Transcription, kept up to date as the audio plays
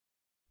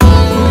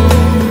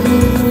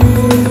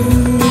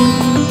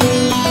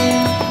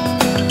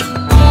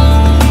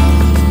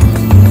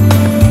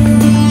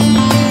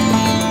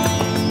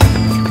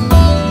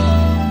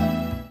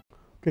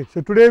Okay,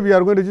 so today we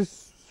are going to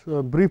just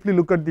briefly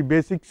look at the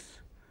basics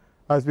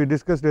as we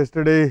discussed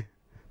yesterday,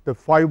 the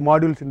 5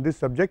 modules in this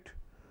subject.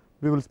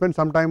 We will spend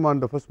some time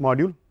on the first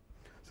module.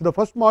 So, the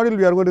first module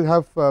we are going to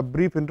have a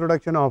brief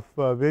introduction of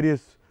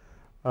various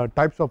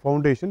types of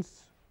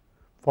foundations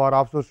for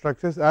offshore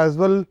structures as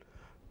well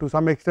to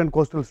some extent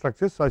coastal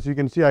structures. As you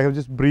can see, I have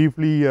just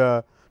briefly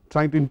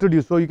trying to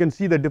introduce. So, you can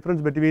see the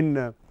difference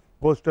between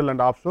coastal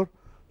and offshore,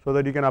 so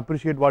that you can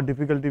appreciate what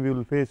difficulty we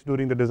will face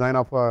during the design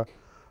of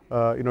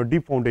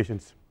deep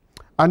foundations.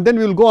 And then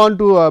we will go on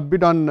to a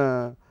bit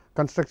on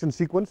construction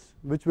sequence,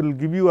 which will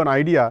give you an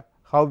idea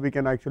how we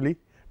can actually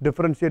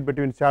differentiate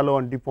between shallow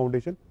and deep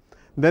foundation.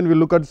 Then we will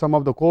look at some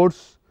of the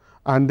codes,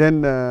 and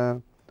then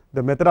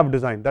the method of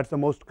design, that is the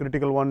most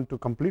critical one to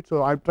complete.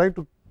 So, I have tried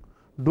to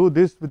do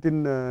this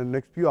within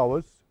next few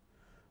hours,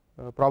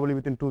 probably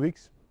within 2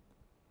 weeks,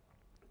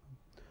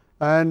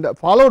 and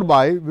followed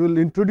by we will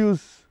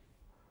introduce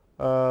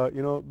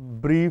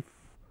brief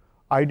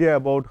idea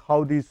about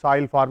how these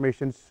soil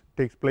formations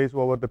takes place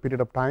over the period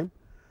of time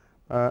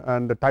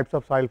and the types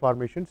of soil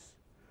formations,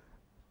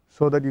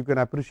 so that you can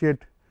appreciate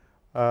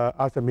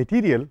as a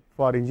material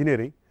for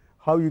engineering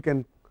how you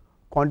can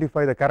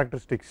quantify the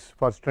characteristics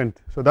for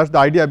strength. So, that is the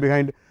idea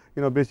behind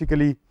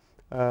basically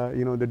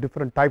the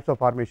different types of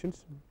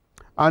formations,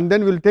 and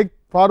then we will take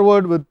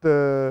forward with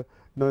the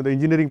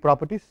engineering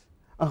properties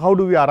and how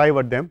do we arrive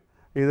at them,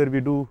 either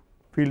we do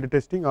field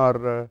testing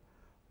or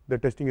the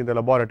testing in the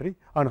laboratory,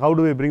 and how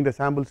do we bring the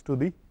samples to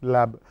the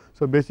lab.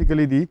 So,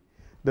 basically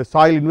the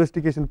soil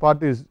investigation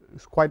part is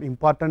quite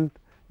important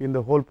in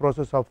the whole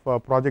process of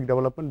project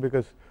development,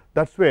 because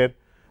that is where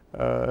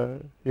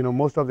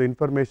most of the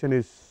information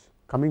is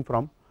coming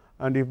from,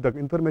 and if the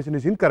information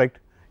is incorrect,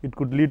 it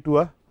could lead to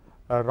a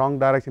wrong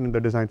direction in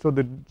the design. So,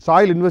 the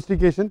soil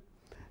investigation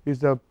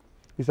is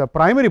a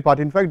primary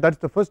part. In fact, that is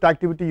the first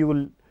activity you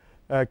will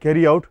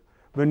carry out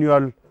when you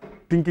are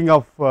thinking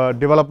of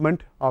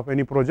development of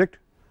any project.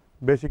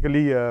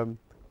 Basically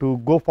to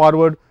go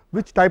forward,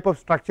 which type of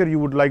structure you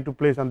would like to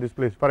place on this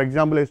place. For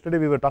example, yesterday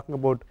we were talking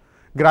about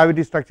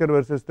gravity structure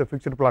versus the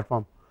fixed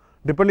platform.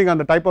 Depending on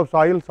the type of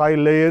soil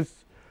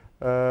layers,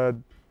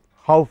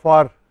 how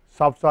far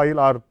soft soil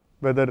or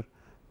whether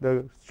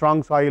the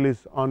strong soil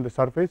is on the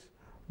surface,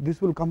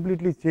 this will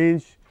completely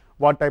change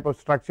what type of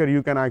structure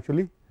you can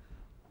actually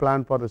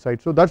plan for the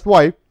site. So, that is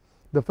why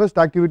the first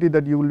activity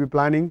that you will be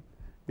planning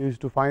is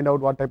to find out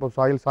what type of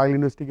soil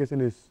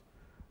investigation is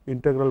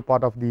integral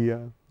part of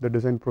the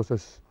design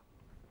process.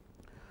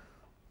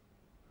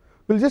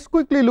 We will just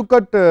quickly look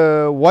at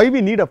why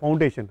we need a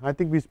foundation. I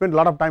think we spent a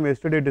lot of time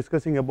yesterday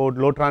discussing about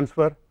load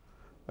transfer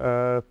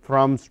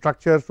from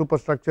structure,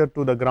 superstructure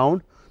to the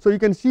ground. So, you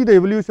can see the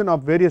evolution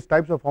of various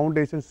types of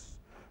foundations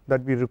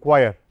that we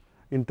require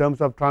in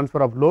terms of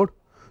transfer of load.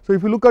 So,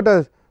 if you look at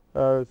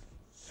a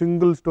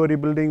single story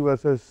building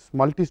versus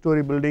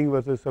multi-story building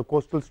versus a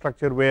coastal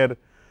structure where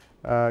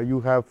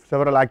you have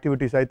several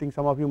activities. I think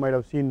some of you might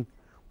have seen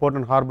Port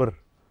and Harbour.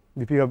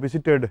 If you have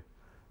visited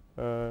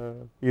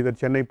either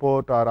Chennai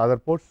port or other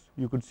ports,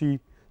 you could see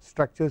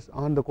structures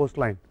on the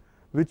coastline,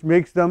 which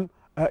makes them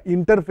an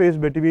interface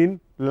between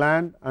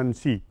land and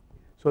sea,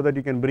 so that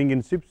you can bring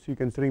in ships, you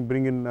can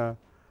bring in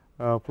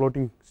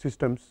floating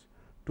systems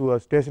to a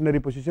stationary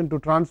position to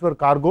transfer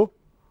cargo,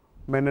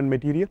 men and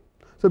material.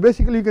 So,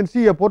 basically you can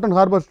see a Port and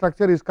Harbour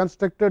structure is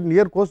constructed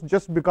near coast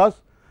just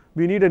because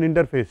we need an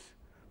interface,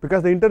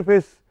 because the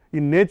interface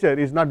in nature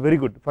is not very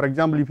good. For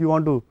example, if you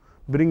want to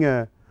bring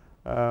a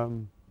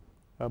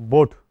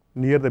boat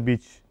near the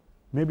beach,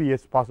 maybe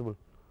yes possible,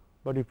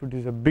 but if it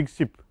is a big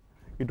ship,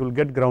 it will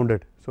get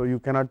grounded. So, you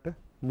cannot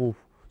move.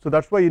 So,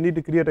 that is why you need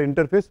to create an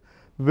interface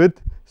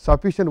with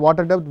sufficient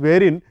water depth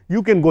wherein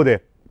you can go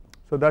there.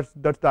 So, that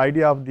is the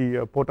idea of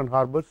the Port and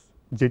Harbours,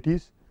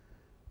 jetties.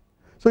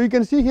 So, you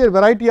can see here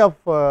variety of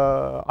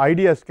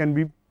ideas can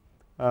be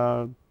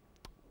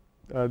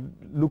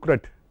looked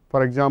at.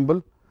 For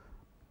example,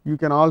 you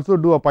can also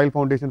do a pile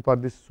foundation for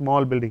this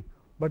small building,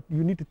 but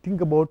you need to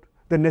think about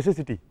the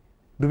necessity.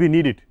 Do we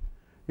need it?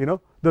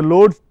 The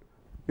load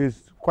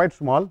is quite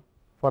small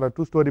for a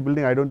 2-story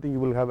building. I do not think you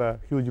will have a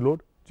huge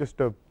load, just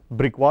a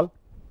brick wall,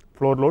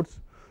 floor loads.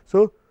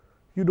 So,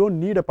 you do not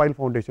need a pile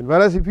foundation,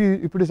 whereas if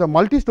it is a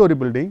multi-story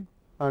building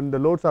and the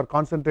loads are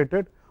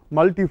concentrated,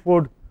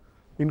 multi-fold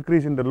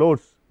increase in the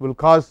loads will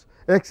cause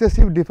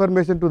excessive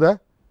deformation to the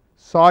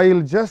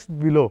soil just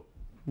below,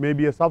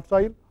 maybe a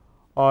subsoil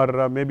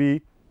or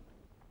maybe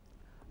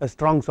a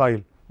strong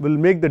soil will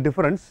make the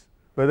difference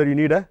whether you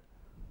need a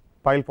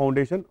pile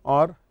foundation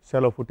or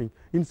shallow footing.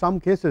 In some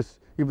cases,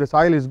 if the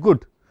soil is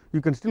good, you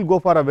can still go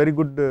for a very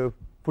good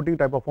footing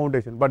type of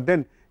foundation, but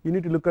then you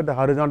need to look at the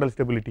horizontal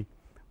stability,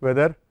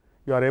 whether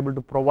you are able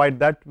to provide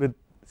that with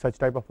such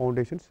type of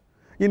foundations.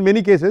 In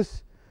many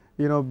cases,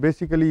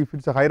 basically if it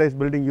is a high rise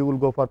building, you will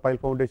go for pile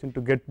foundation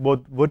to get both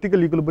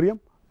vertical equilibrium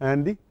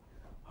and the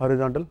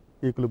horizontal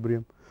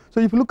equilibrium. So,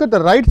 if you look at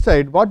the right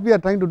side, what we are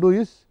trying to do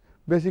is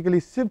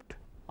basically shift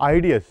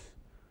ideas.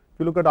 If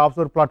you look at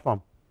offshore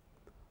platform,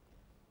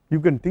 you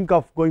can think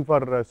of going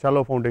for a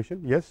shallow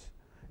foundation, yes,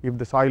 if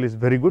the soil is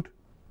very good,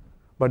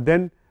 but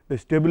then the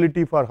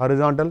stability for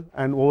horizontal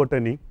and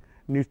overturning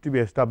needs to be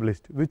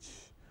established, which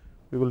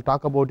we will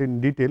talk about in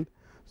detail.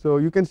 So,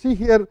 you can see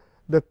here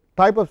the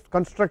type of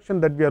construction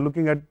that we are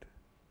looking at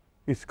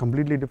is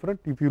completely different.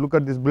 If you look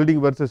at this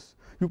building versus,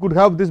 you could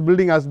have this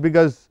building as big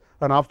as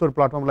an offshore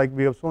platform, like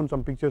we have shown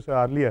some pictures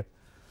earlier,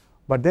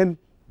 but then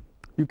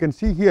you can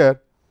see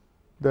here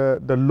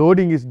the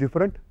loading is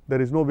different,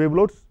 there is no wave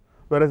loads,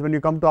 whereas when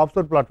you come to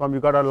offshore platform you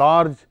got a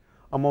large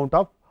amount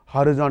of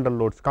horizontal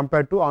loads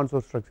compared to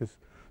onshore structures.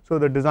 So,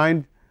 the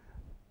design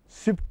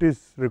shift is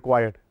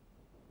required.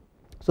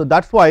 So,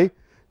 that is why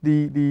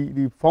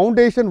the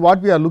foundation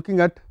what we are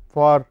looking at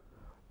for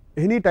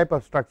any type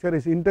of structure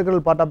is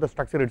integral part of the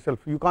structure itself,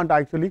 you can't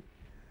actually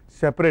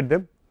separate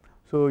them.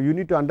 So, you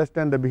need to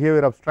understand the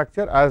behavior of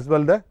structure as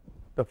well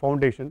the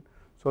foundation,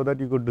 so that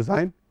you could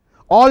design.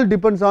 All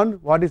depends on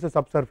what is the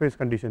subsurface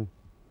condition.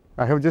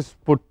 I have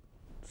just put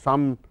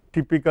some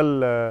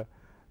typical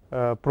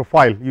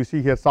profile, you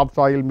see here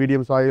subsoil,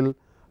 medium soil,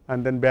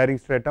 and then bearing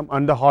stratum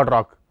and the hard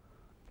rock.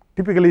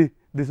 Typically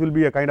this will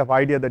be a kind of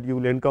idea that you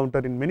will encounter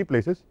in many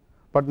places,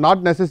 but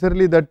not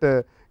necessarily that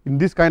in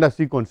this kind of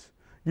sequence.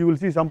 You will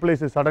see some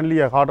places suddenly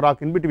a hard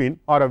rock in between,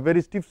 or a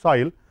very stiff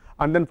soil,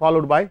 and then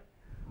followed by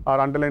or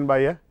underlined by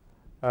a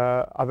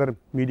other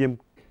medium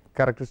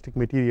characteristic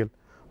material.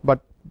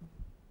 But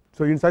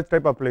so, in such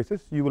type of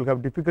places you will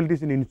have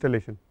difficulties in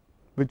installation,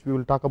 which we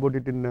will talk about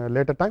it in a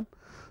later time.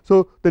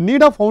 So, the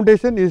need of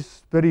foundation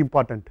is very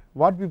important.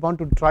 What we want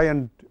to try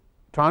and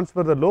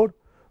transfer the load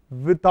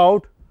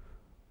without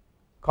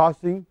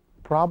causing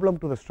problem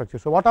to the structure.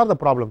 So, what are the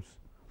problems?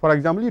 For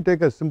example, you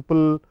take a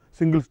simple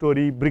single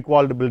story brick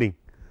walled building,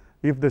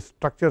 if the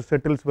structure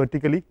settles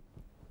vertically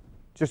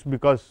just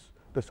because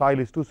the soil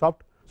is too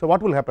soft. So,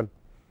 what will happen?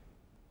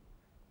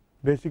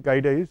 Basic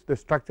idea is the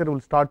structure will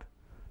start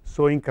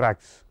showing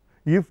cracks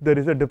if there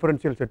is a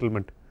differential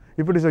settlement.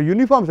 If it is a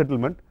uniform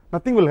settlement,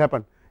 nothing will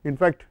happen, in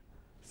fact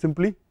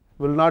simply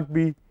will not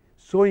be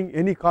showing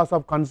any cause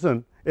of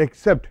concern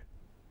except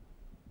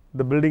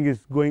the building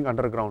is going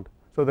underground.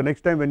 So, the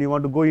next time when you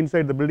want to go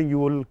inside the building you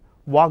will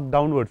walk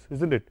downwards,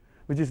 is not it,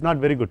 which is not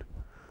very good.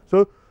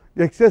 So,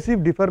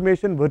 excessive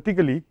deformation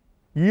vertically,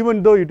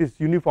 even though it is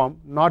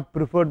uniform, not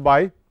preferred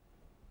by,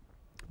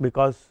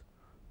 because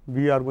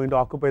we are going to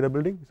occupy the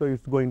building. So, it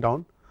is going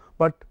down,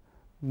 but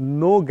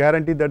no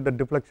guarantee that the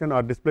deflection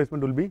or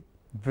displacement will be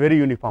very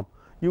uniform.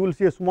 You will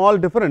see a small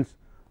difference,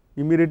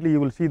 immediately you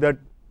will see that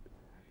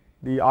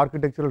the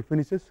architectural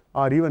finishes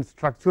or even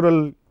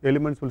structural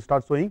elements will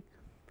start showing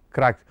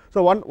cracks.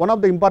 So, one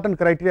of the important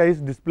criteria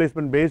is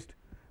displacement based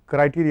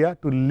criteria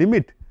to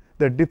limit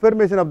the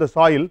deformation of the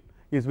soil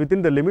is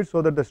within the limits,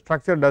 so that the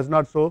structure does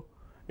not show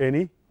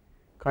any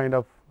kind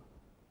of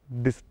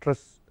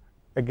distress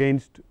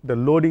against the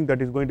loading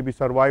that is going to be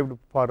survived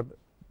for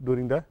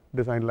during the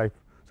design life.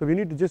 So, we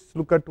need to just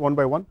look at one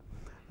by one,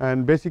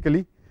 and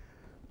basically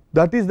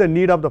that is the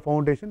need of the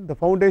foundation. The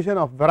foundation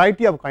of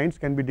variety of kinds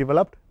can be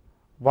developed.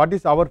 What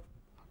is our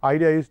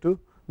idea is to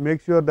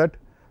make sure that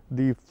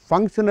the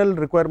functional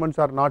requirements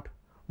are not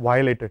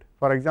violated.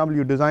 For example,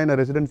 you design a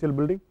residential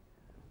building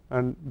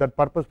and that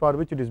purpose for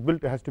which it is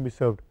built has to be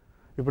served.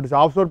 If it is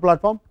offshore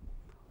platform,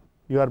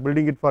 you are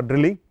building it for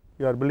drilling,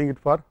 you are building it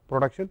for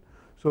production.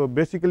 So,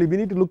 basically we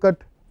need to look at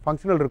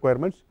functional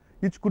requirements,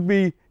 which could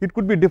be, it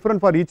could be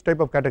different for each type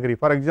of category.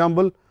 For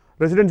example,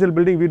 residential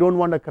building we do not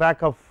want a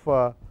crack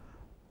of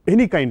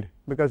any kind,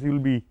 because you will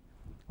be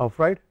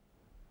afraid,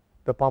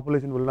 the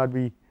population will not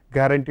be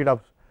guaranteed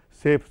of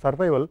safe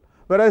survival,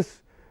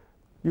 whereas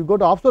you go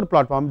to offshore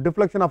platform,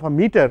 deflection of a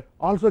meter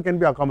also can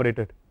be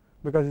accommodated,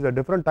 because it is a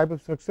different type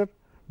of structure,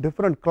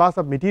 different class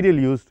of material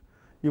used,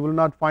 you will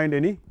not find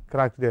any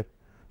cracks there.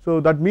 So,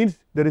 that means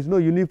there is no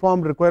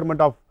uniform requirement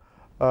of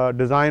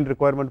design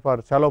requirement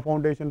for shallow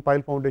foundation,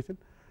 pile foundation,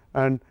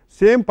 and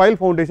same pile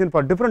foundation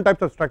for different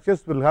types of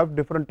structures will have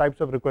different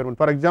types of requirement.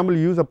 For example,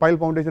 you use a pile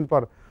foundation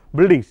for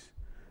buildings,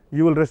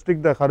 you will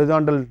restrict the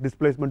horizontal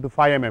displacement to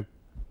 5 mm,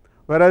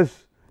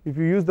 whereas if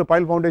you use the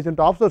pile foundation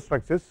to offshore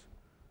structures,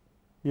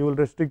 you will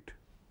restrict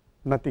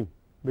nothing,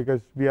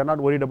 because we are not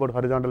worried about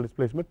horizontal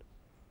displacement.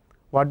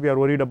 What we are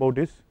worried about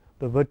is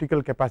the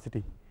vertical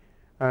capacity,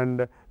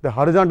 and the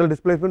horizontal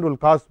displacement will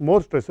cause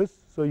more stresses.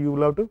 So, you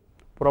will have to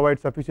provide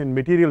sufficient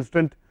material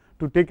strength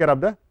to take care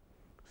of the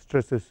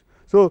stresses.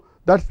 So,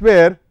 that is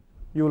where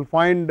you will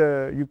find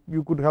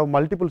you could have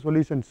multiple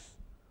solutions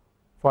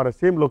for a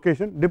same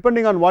location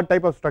depending on what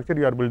type of structure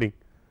you are building.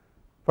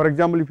 For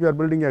example, if you are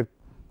building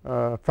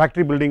a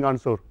factory building on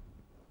shore,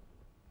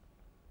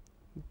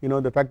 you know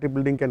the factory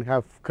building can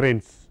have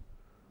cranes,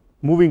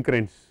 moving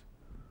cranes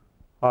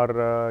or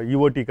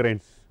UOT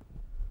cranes,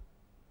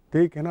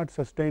 they cannot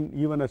sustain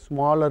even a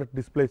smaller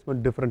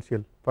displacement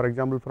differential. For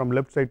example, from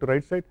left side to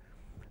right side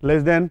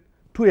less than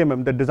 2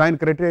 mm, the design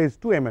criteria is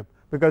 2 mm,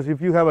 because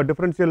if you have a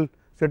differential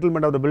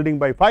settlement of the building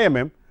by 5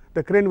 mm,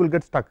 the crane will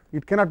get stuck,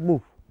 it cannot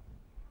move.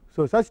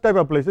 So, such type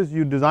of places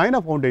you design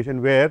a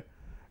foundation where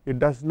it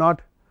does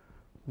not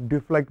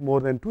deflect more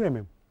than 2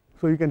 mm.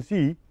 So, you can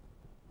see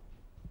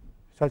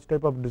such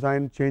type of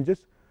design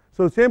changes.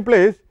 So, same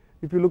place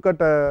if you look at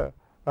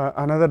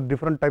another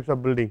different types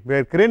of building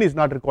where crane is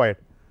not required,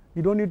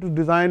 you do not need to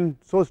design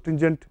so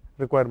stringent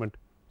requirement.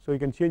 So, you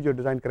can change your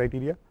design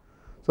criteria.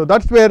 So,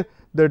 that is where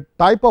the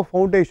type of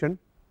foundation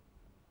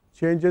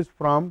changes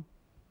from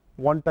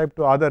one type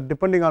to other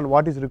depending on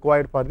what is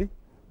required for the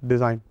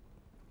design.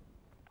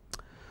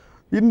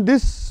 In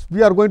this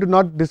we are going to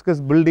not discuss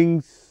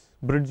buildings,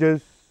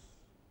 bridges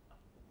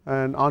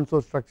and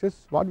onshore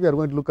structures. What we are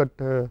going to look at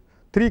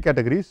 3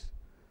 categories.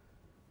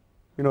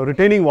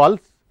 Retaining walls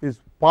is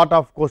part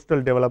of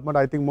coastal development.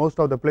 I think most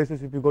of the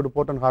places, if you go to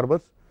port and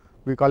harbors,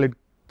 we call it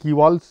quay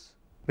walls,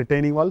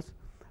 retaining walls,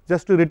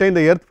 just to retain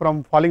the earth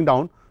from falling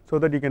down, so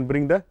that you can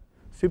bring the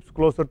ships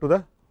closer to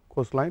the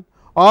coastline.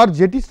 Or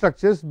jetty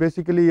structures,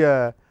 basically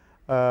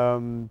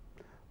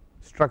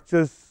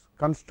structures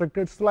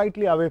constructed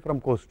slightly away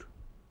from coast.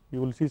 You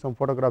will see some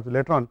photographs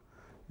later on.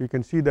 You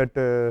can see that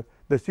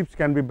the ships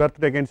can be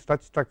berthed against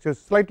such structures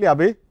slightly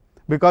away,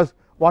 because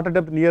water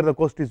depth near the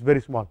coast is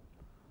very small.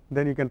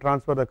 Then you can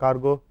transfer the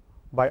cargo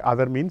by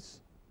other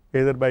means,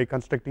 either by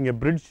constructing a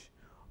bridge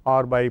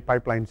or by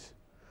pipelines.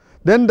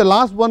 Then the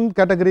last one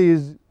category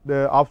is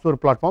the offshore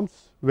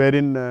platforms,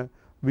 wherein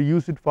we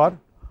use it for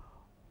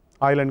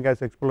oil and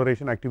gas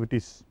exploration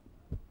activities.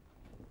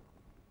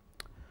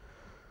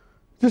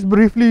 Just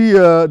briefly,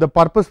 the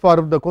purpose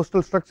for the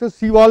coastal structures: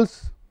 sea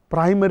walls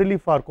primarily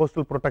for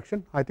coastal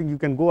protection. I think you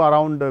can go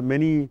around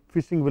many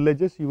fishing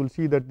villages, you will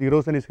see that the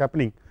erosion is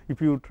happening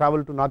if you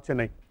travel to North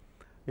Chennai.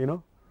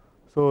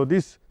 So,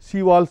 these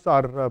sea walls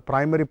are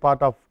primary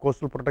part of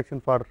coastal protection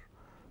for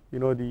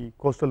the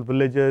coastal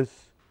villages,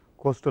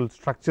 coastal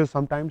structures.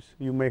 Sometimes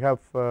you may have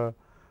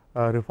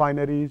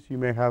refineries, you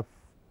may have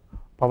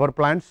power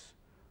plants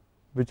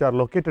which are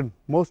located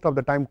most of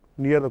the time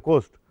near the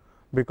coast,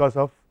 because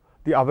of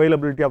the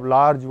availability of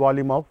large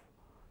volume of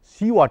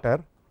sea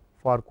water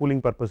for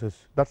cooling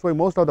purposes. That is why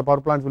most of the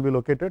power plants will be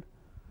located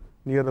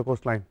near the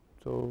coastline.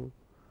 So,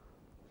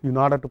 in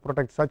order to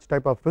protect such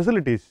type of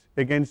facilities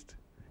against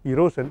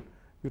erosion,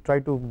 you try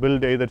to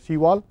build either sea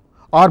wall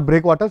or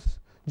breakwaters,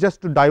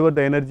 just to divert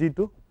the energy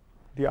to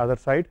the other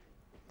side.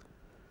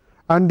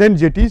 And then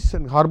jetties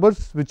and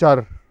harbors, which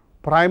are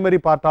primary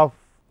part of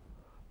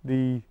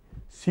the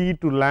sea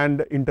to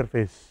land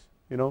interface.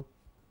 You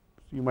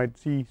might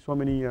see so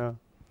many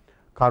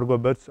cargo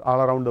berths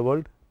all around the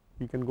world.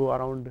 You can go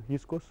around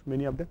east coast,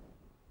 many of them.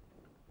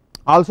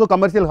 Also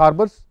commercial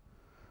harbors,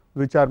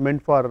 which are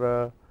meant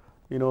for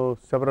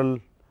several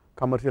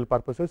commercial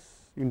purposes,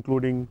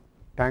 including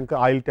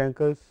oil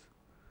tankers,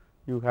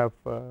 you have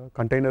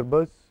container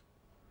berths,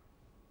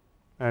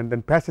 and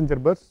then passenger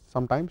berths.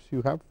 Sometimes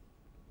you have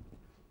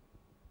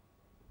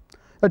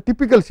a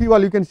typical sea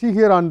wall. You can see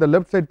here on the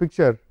left side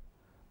picture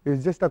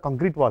is just a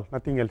concrete wall,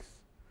 nothing else.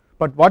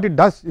 But what it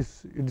does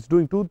is, it is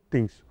doing 2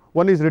 things.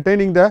 One is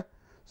retaining the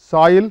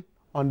soil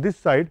on this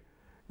side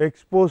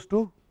exposed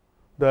to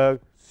the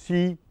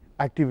sea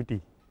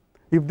activity.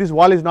 If this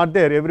wall is not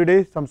there, every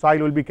day some soil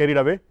will be carried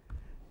away,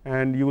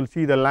 and you will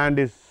see the land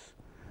is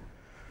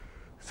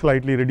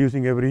slightly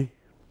reducing every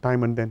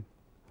time and then.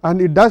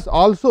 And it does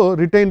also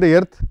retain the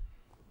earth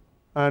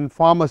and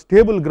form a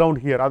stable ground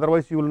here,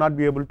 otherwise you will not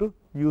be able to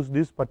use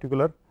this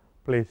particular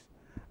place.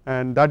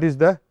 And that is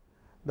the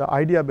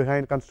idea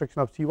behind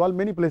construction of sea wall.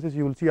 Many places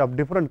you will see of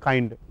different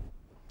kind.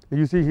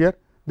 You see here,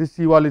 this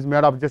sea wall is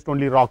made of just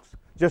only rocks,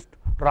 just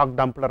rock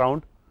dumped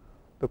around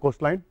the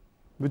coastline,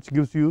 which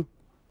gives you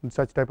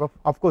such type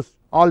of course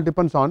all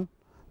depends on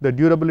the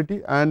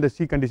durability and the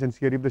sea conditions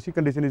here. If the sea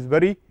condition is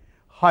very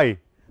high,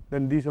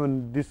 then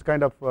this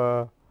kind of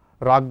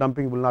rock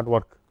dumping will not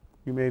work.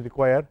 You may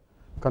require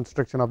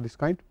construction of this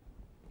kind.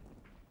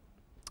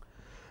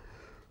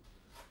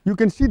 You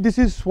can see this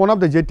is one of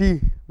the jetty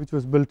which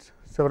was built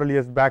several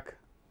years back.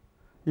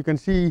 You can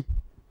see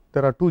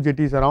there are 2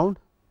 jetties around,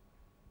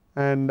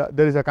 and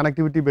there is a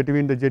connectivity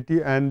between the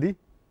jetty and this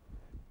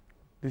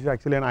is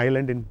actually an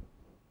island in.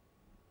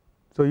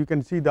 So, you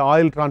can see the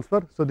oil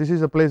transfer. So, this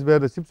is a place where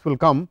the ships will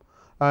come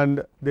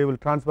and they will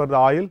transfer the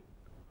oil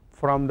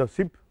from the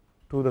ship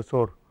to the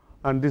shore,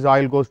 and this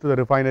oil goes to the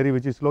refinery,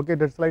 which is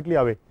located slightly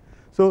away.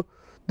 So,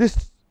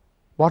 this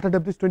water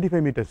depth is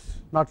 25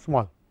 meters, not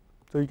small.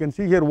 So, you can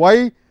see here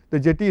why the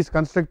jetty is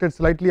constructed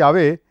slightly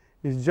away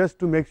is just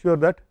to make sure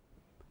that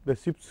the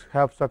ships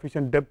have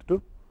sufficient depth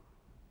to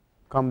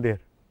come there.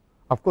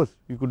 Of course,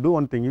 you could do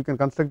one thing, you can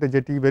construct the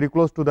jetty very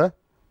close to the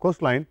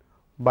coastline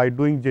by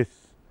doing this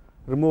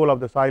removal of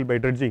the soil by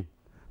dredging,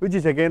 which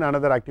is again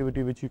another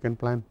activity which you can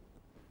plan.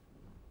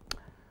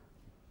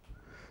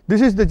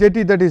 This is the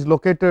jetty that is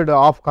located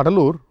off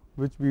Kadalur,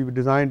 which we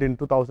designed in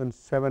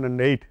 2007 and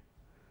 8,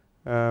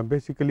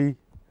 basically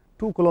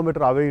 2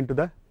 kilometer away into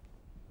the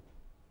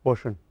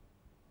ocean,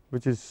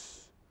 which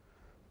is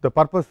the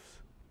purpose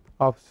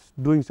of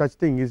doing such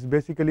thing is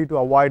basically to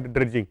avoid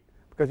dredging,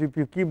 because if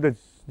you keep the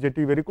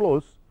jetty very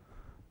close,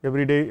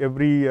 every day,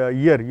 every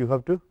year you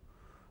have to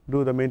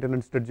do the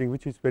maintenance dredging,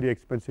 which is very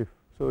expensive.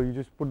 So, you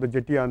just put the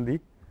jetty on the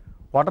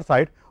water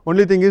side.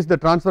 Only thing is the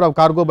transfer of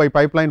cargo by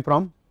pipeline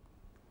from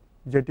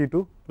jetty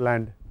to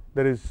land,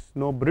 there is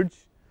no bridge.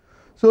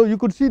 So, you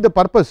could see the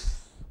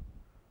purpose,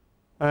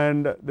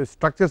 and the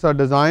structures are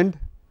designed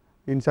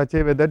in such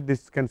a way that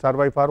this can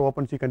survive for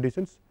open sea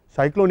conditions,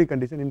 cyclonic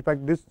condition. In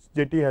fact, this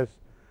jetty has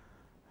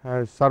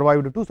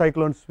survived 2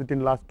 cyclones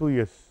within last 2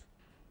 years.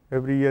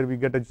 Every year we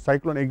get a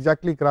cyclone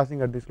exactly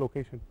crossing at this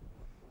location.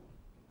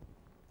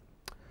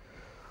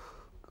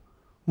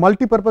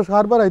 Multi-purpose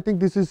harbor, I think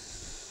this is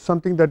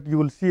something that you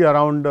will see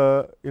around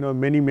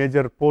many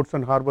major ports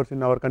and harbors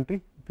in our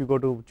country. If you go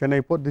to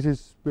Chennai port, this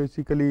is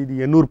basically the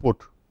Ennur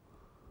port.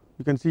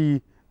 You can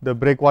see the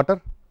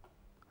breakwater,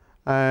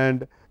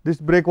 and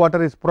this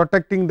breakwater is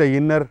protecting the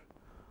inner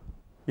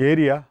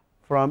area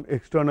from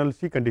external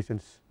sea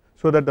conditions.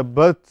 So, that the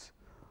berths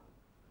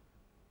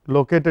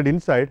located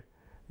inside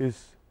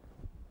is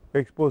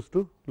exposed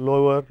to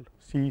lower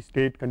sea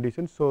state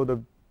conditions. So,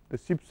 the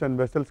ships and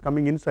vessels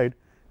coming inside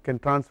can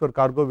transfer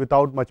cargo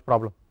without much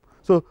problem.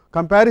 So,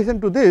 comparison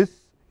to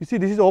this, you see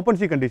this is open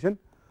sea condition,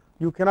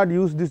 you cannot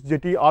use this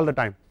jetty all the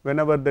time.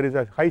 Whenever there is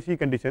a high sea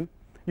condition,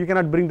 you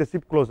cannot bring the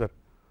ship closer,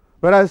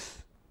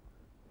 whereas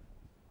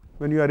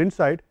when you are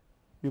inside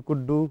you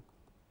could do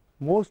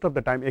most of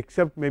the time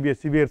except maybe a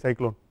severe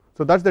cyclone.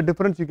 So, that is the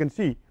difference you can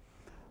see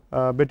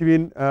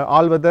between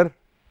all weather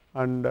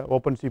and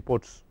open sea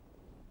ports.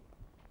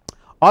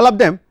 All of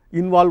them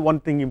involve one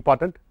thing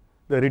important,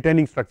 the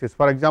retaining structures.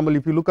 For example,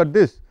 if you look at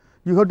this,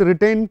 you have to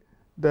retain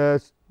the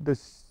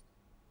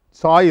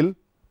soil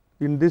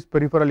in this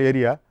peripheral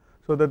area,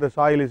 so that the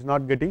soil is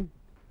not getting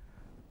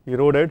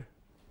eroded,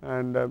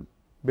 and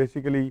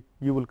basically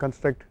you will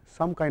construct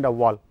some kind of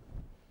wall.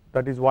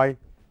 That is why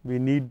we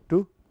need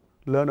to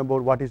learn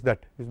about what is that.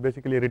 It is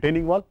basically a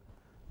retaining wall,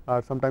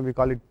 or sometimes we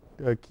call it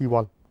a key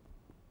wall.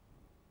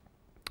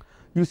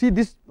 You see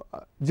this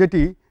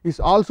jetty is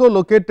also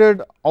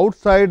located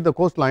outside the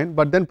coastline,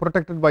 but then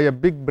protected by a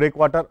big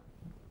breakwater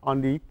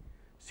on the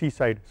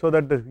seaside, so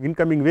that the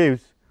incoming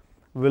waves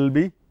will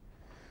be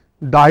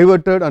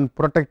diverted and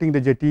protecting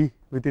the jetty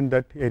within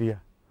that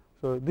area.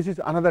 So, this is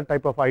another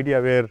type of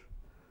idea where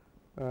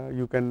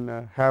you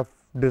can have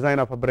design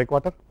of a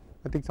breakwater.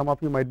 I think some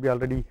of you might be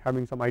already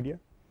having some idea.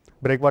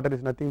 Breakwater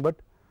is nothing but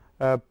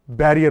a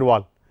barrier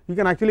wall. You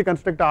can actually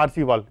construct a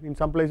RC wall. In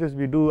some places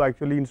we do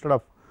actually, instead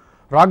of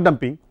rock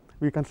dumping,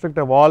 we construct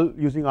a wall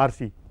using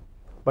RC,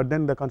 but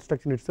then the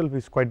construction itself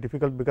is quite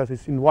difficult because it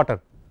is in water.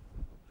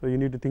 So, you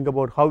need to think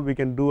about how we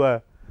can do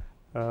a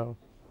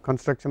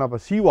construction of a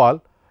sea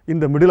wall in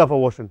the middle of a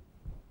ocean.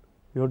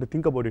 You have to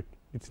think about it,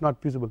 it is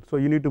not feasible. So,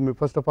 you need to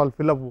first of all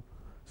fill up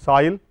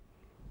soil,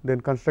 then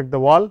construct the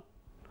wall,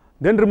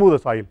 then remove the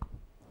soil.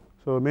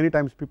 So, many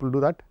times people do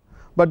that,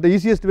 but the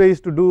easiest way is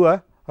to do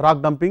a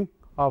rock dumping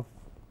of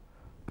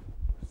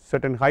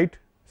certain height,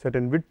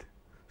 certain width,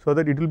 so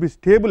that it will be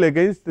stable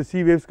against the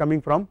sea waves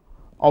coming from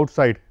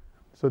outside.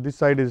 So, this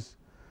side is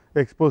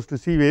exposed to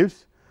sea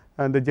waves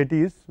and the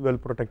jetty is well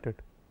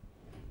protected.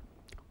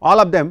 All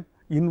of them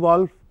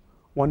involve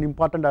one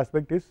important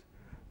aspect is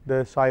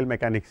the soil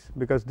mechanics,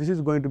 because this is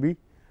going to be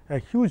a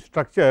huge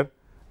structure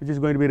which is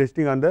going to be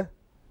resting on the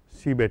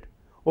seabed.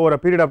 Over a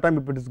period of time,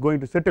 if it is going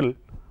to settle,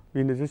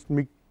 we just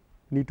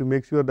need to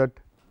make sure that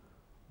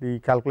the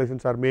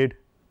calculations are made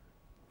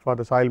for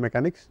the soil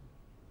mechanics.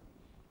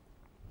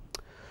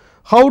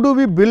 How do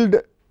we build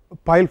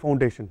pile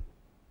foundation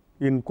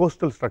in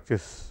coastal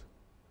structures?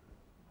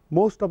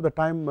 Most of the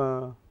time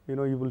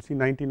you will see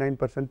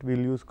 99% we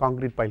will use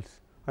concrete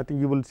piles. I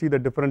think you will see the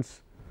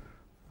difference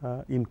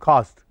in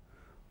cost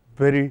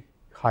very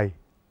high.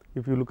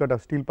 If you look at a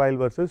steel pile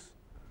versus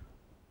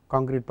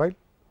concrete pile,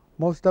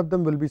 most of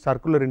them will be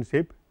circular in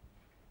shape.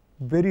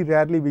 Very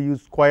rarely we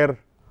use square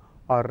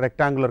or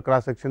rectangular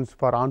cross sections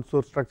for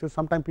onshore structures.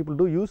 Sometimes people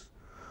do use,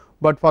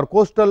 but for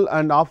coastal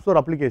and offshore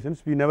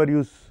applications we never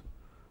use.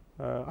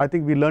 I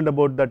think we learned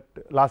about that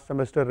last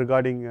semester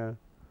regarding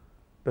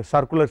the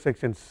circular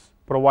sections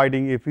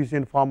providing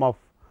efficient form of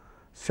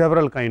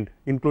several kind,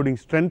 including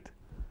strength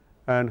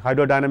and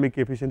hydrodynamic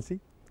efficiency.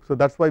 So,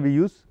 that is why we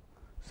use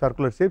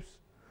circular shapes.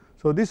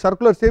 So, these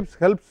circular shapes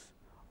helps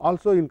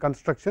also in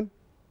construction,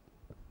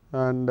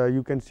 and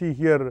you can see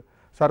here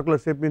circular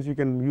shape means you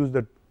can use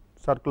the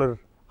circular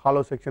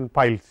hollow section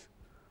piles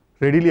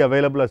readily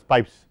available as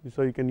pipes.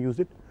 So, you can use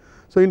it.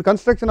 So, in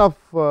construction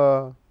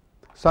of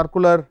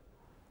circular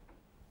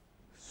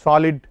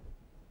solid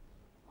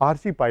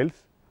RC piles,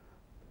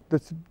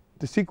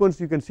 the sequence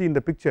you can see in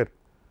the picture.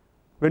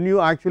 When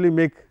you actually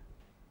make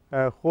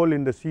a hole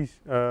in the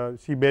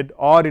seabed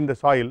or in the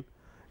soil,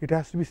 it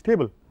has to be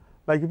stable.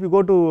 Like if you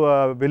go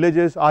to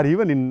villages or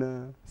even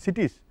in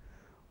cities,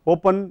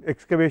 open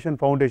excavation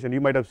foundation, you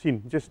might have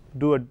seen, just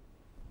do a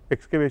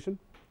excavation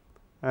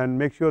and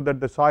make sure that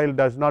the soil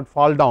does not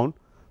fall down.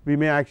 We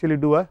may actually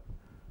do a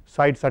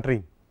side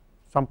shuttering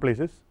some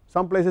places.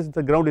 Some places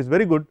the ground is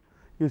very good,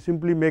 you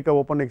simply make a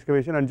open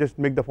excavation and just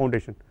make the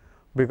foundation,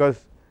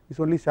 because it is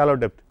only shallow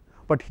depth.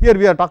 But here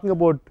we are talking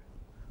about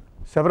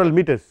several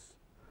meters.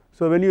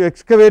 So, when you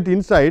excavate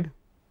inside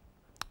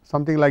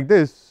something like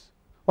this,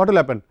 what will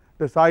happen?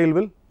 The soil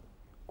will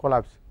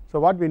collapse. So,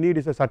 what we need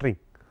is a shuttering.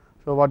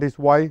 So, what is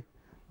why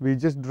we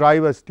just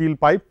drive a steel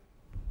pipe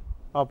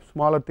of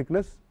smaller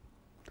thickness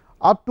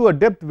up to a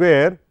depth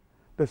where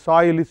the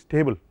soil is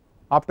stable,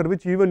 after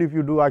which even if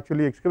you do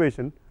actually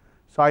excavation,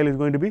 soil is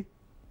going to be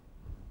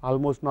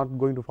almost not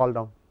going to fall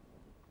down.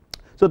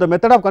 So, the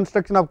method of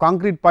construction of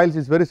concrete piles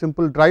is very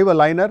simple: drive a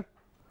liner,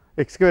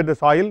 excavate the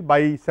soil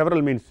by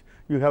several means.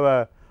 You have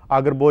a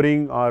auger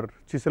boring or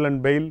chisel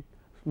and bale,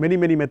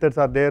 many methods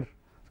are there.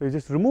 So, you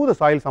just remove the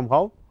soil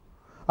somehow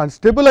and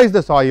stabilize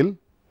the soil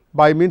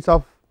by means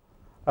of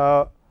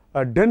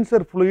a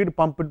denser fluid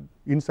pumped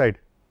inside.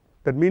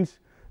 That means,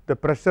 the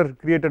pressure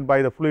created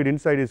by the fluid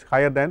inside is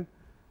higher than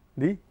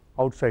the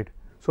outside.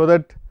 So,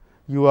 that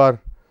you are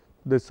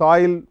the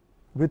soil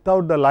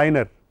without the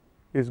liner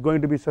is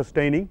going to be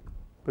sustaining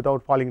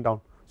without falling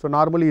down. So,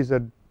 normally is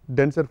a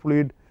denser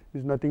fluid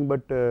is nothing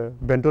but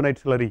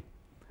bentonite slurry.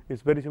 It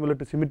is very similar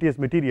to cementitious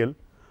material,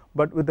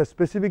 but with a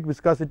specific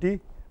viscosity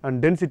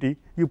and density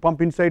you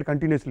pump inside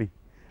continuously,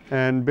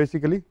 and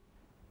basically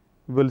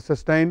will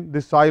sustain,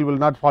 this soil will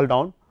not fall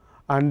down,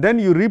 and then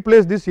you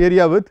replace this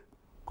area with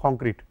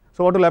concrete.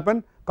 So, what will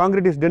happen?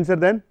 Concrete is denser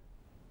than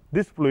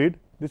this fluid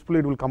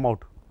will come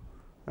out,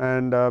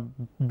 and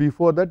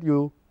before that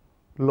you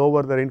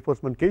lower the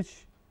reinforcement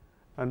cage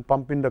and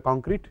pump in the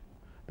concrete.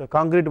 The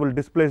concrete will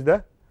displace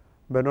the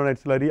bentonite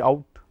slurry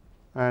out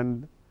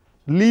and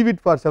leave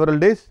it for several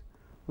days,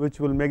 which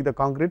will make the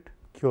concrete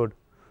cured.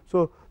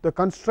 So, the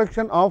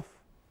construction of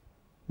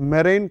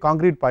marine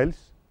concrete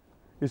piles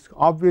is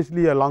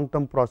obviously a long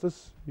term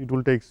process. It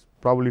will take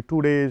probably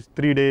 2 days,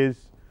 3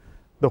 days,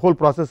 the whole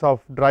process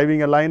of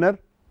driving a liner,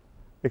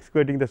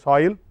 excavating the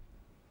soil,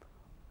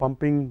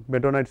 pumping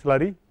bentonite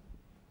slurry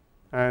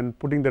and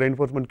putting the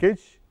reinforcement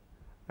cage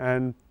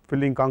and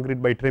filling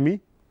concrete by tremie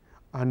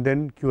and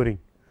then curing.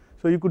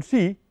 So, you could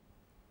see it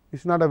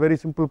is not a very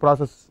simple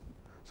process.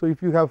 So,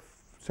 if you have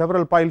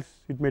several piles,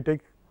 it may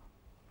take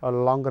a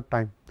longer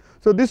time.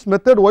 So, this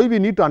method, why we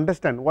need to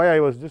understand, why I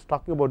was just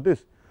talking about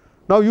this.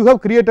 Now, you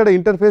have created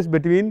an interface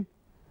between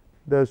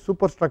the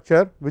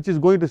superstructure which is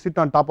going to sit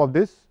on top of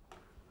this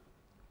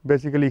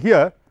basically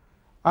here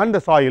and the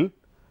soil,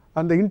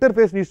 and the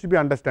interface needs to be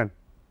understood,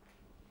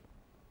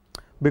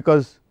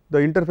 because the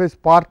interface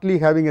partly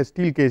having a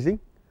steel casing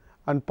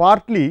and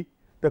partly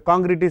the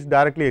concrete is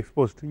directly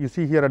exposed. You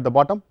see here at the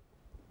bottom,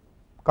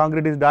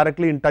 concrete is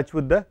directly in touch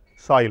with the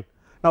soil.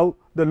 Now,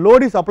 the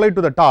load is applied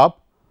to the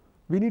top.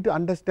 We need to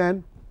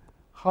understand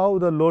how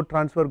the load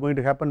transfer going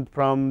to happen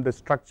from the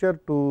structure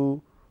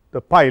to the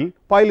pile.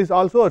 Pile is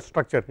also a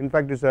structure, in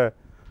fact,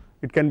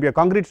 it can be a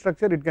concrete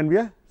structure, it can be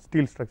a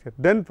steel structure.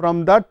 Then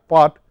from that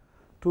part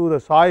to the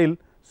soil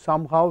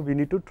somehow we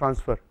need to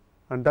transfer,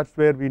 and that is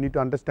where we need to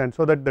understand,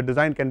 so that the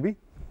design can be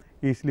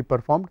easily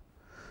performed.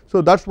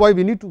 So, that is why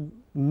we need to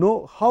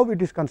know how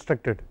it is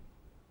constructed.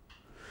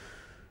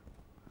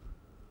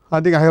 I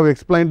think I have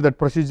explained that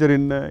procedure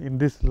in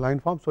this line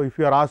form. So, if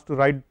you are asked to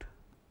write,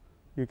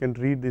 you can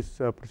read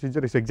this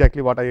procedure, is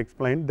exactly what I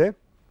explained there.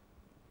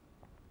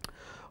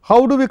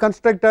 How do we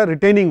construct a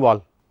retaining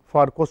wall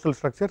for coastal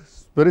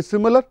structures? Very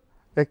similar,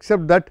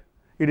 except that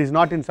it is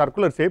not in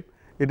circular shape,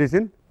 it is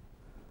in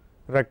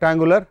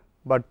rectangular,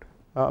 but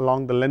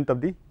along the length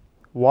of the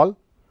wall.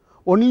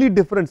 Only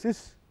difference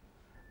is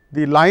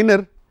the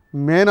liner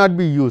may not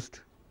be used,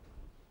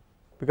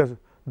 because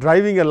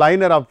driving a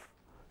liner of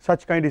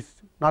such kind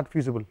is not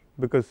feasible,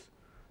 because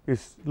it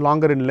is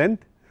longer in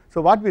length.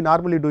 So, what we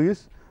normally do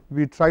is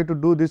we try to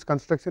do this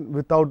construction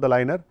without the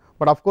liner,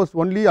 but of course,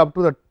 only up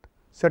to the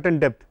certain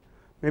depth.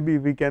 Maybe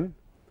we can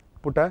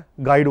put a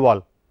guide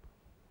wall,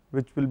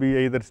 which will be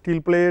either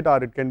steel plate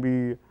or it can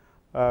be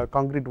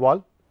concrete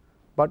wall,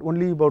 but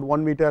only about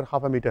 1 meter,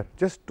 half a meter,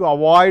 just to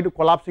avoid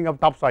collapsing of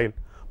topsoil,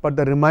 but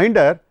the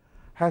remainder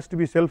has to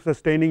be self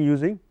sustaining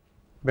using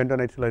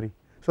bentonite slurry.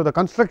 So, the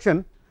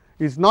construction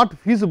is not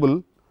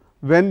feasible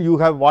when you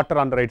have water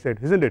on the right side,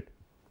 is not it,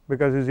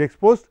 because it is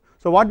exposed.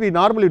 So, what we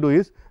normally do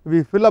is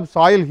we fill up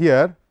soil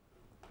here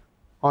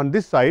on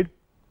this side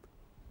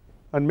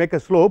and make a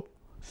slope,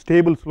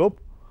 stable slope,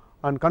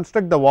 and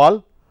construct the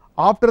wall.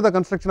 After the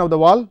construction of the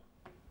wall,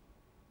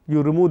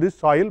 you remove this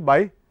soil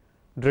by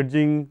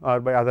dredging or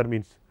by other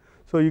means.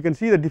 So, you can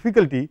see the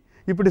difficulty.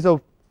 If it is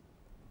a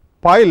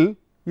pile,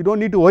 you do not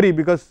need to worry,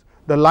 because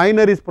the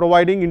liner is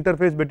providing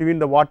interface between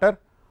the water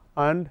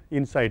and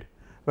inside,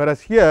 whereas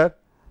here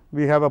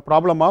we have a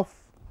problem of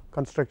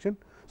construction.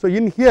 So,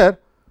 in here,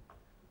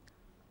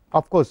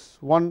 of course,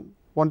 one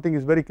thing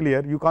is very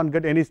clear, you cannot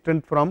get any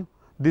strength from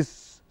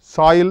this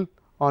soil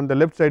on the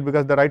left side,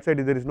 because the right side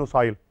there is no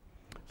soil.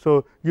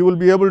 So, you will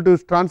be able to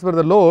transfer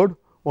the load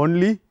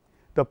only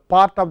the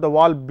part of the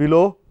wall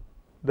below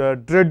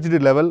the dredged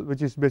level,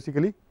 which is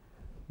basically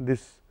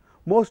this.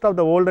 Most of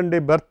the olden day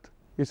berth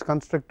is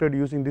constructed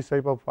using this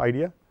type of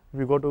idea. If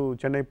you go to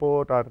Chennai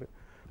port or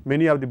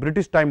many of the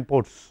British time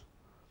ports,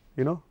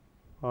 you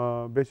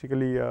know,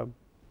 basically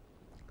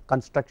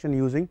construction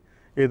using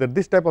either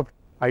this type of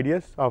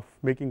ideas of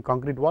making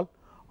concrete wall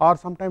or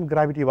sometimes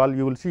gravity wall.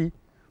 You will see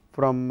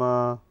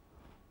from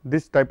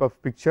this type of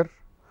picture,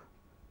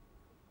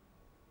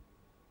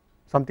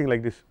 something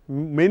like this.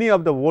 Many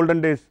of the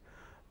olden days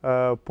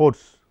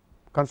ports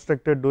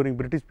constructed during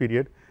British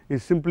period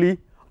is simply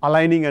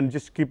aligning and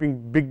just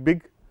keeping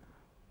big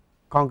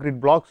concrete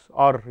blocks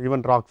or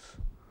even rocks,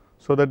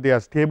 so that they are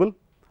stable.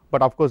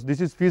 But of course,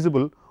 this is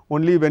feasible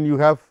only when you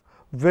have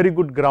very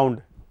good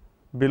ground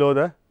below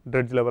the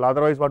dredge level,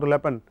 otherwise what will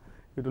happen?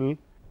 It will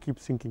keep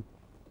sinking.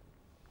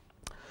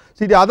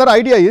 See, the other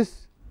idea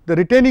is the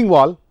retaining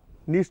wall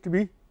needs to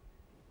be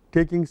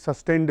taking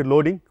sustained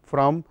loading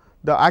from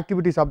the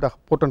activities of the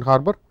port and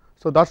harbor.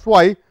 So, that is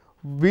why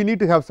we need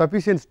to have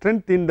sufficient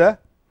strength in the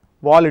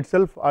wall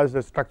itself as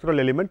a structural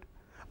element,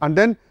 and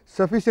then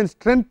sufficient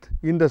strength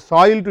in the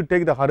soil to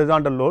take the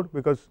horizontal load,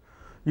 because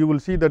you will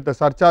see that the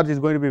surcharge is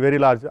going to be very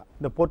large.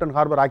 The port and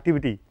harbor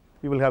activity,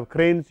 you will have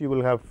cranes, you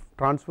will have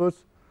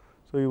transfers.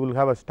 So, you will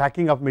have a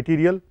stacking of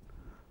material.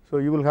 So,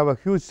 you will have a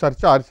huge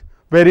surcharge,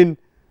 wherein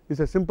is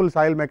a simple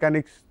soil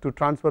mechanics to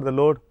transfer the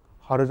load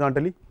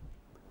horizontally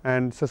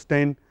and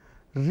sustain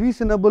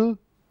reasonable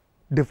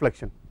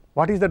deflection.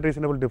 What is that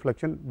reasonable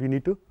deflection? We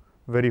need to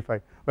verify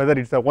whether it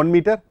is a 1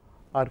 meter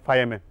or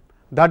 5 mm.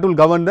 That will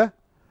govern the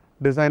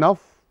design of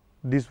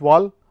this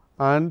wall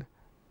and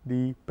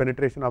the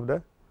penetration of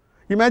the.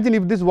 Imagine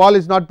if this wall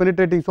is not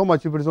penetrating so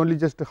much, if it is only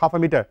just half a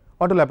meter,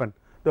 what will happen?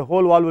 The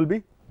whole wall will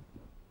be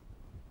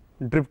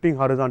drifting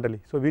horizontally.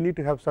 So, we need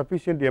to have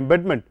sufficient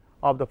embedment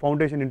of the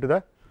foundation into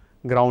the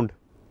ground,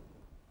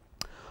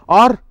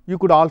 or you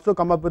could also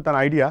come up with an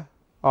idea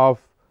of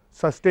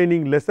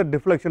sustaining lesser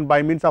deflection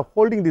by means of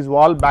holding this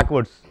wall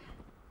backwards.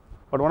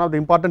 But one of the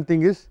important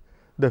thing is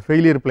the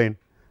failure plane.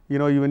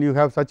 When you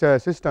have such a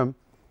system,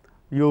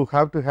 you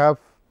have to have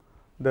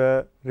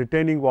the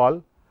retaining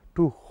wall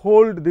to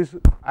hold this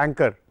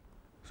anchor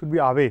should be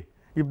away.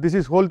 If this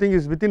is whole thing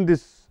is within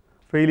this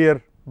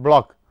failure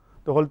block,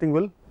 the whole thing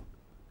will.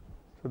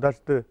 So, that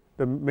is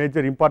the major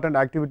important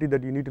activity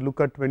that you need to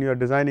look at when you are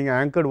designing an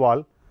anchored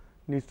wall,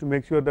 needs to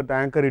make sure that the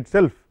anchor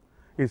itself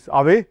is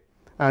away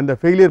and the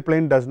failure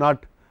plane does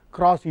not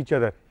cross each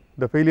other.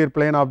 The failure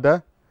plane of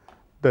the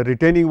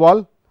retaining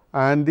wall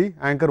and the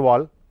anchor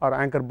wall or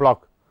anchor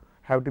block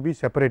have to be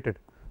separated,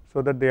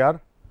 so that they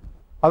are,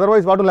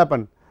 otherwise what will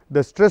happen?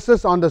 The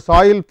stresses on the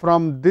soil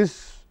from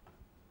this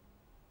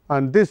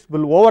and this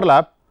will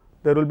overlap,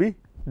 there will be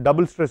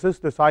double stresses,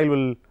 the soil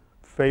will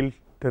fail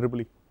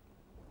terribly.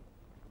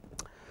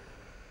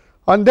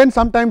 And then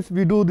sometimes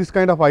we do this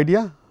kind of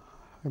idea.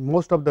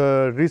 Most of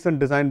the recent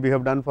design we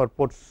have done for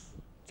ports,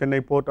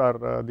 Chennai port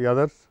or the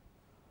others,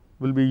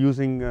 will be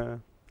using a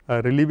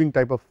relieving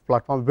type of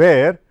platform,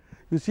 where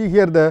you see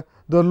here the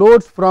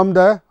loads from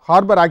the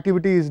harbor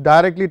activity is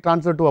directly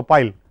transferred to a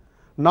pile,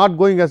 not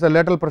going as a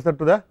lateral pressure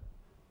to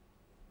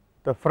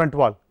the front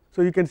wall.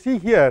 So, you can see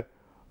here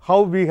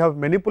how we have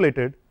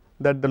manipulated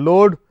that the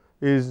load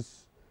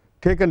is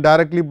taken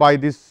directly by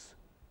this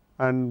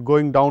and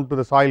going down to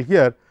the soil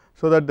here.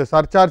 So, that the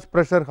surcharge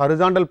pressure,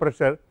 horizontal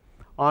pressure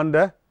on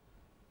the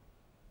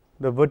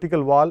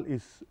vertical wall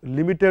is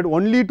limited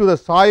only to the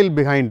soil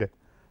behind.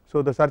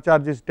 So, the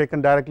surcharge is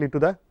taken directly to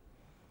the.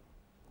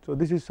 So,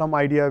 this is some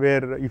idea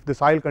where if the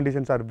soil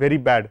conditions are very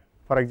bad,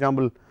 for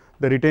example,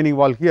 the retaining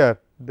wall here,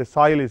 the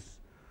soil is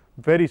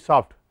very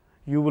soft,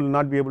 you will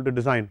not be able to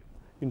design.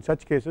 In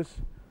such cases,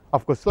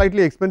 of course,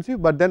 slightly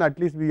expensive, but then at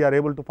least we are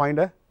able to find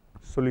a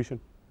solution.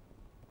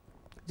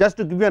 Just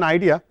to give you an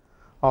idea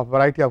of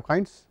variety of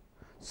kinds.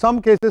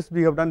 Some cases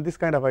we have done this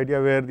kind of idea,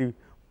 where the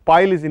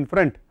pile is in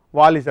front,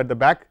 wall is at the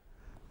back.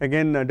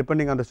 Again,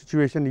 depending on the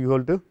situation, you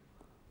have to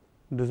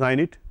design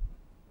it.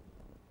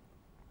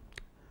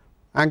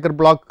 Anchor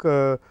block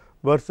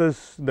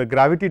versus the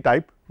gravity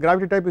type.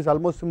 Gravity type is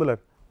almost similar.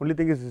 Only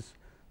thing is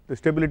the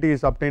stability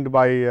is obtained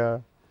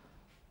by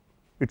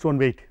its own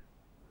weight,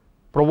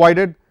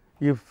 provided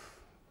if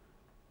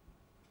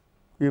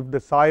the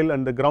soil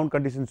and the ground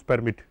conditions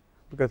permit,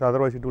 because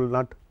otherwise it will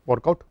not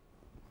work out.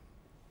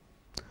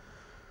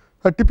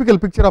 A typical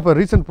picture of a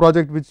recent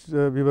project which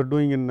we were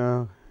doing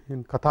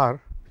in Qatar.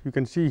 You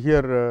can see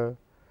here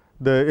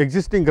the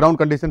existing ground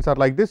conditions are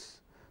like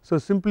this. So,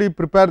 simply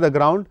prepare the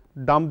ground,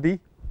 dump the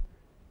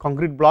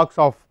concrete blocks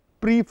of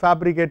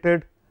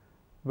prefabricated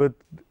with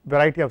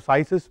variety of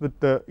sizes with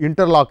the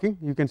interlocking.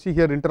 You can see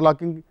here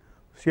interlocking,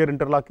 shear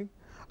interlocking,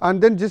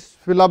 and then just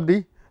fill up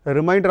the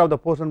remainder of the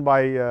portion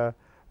by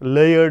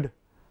layered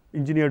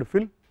engineered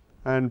fill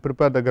and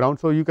prepare the ground.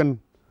 So, you can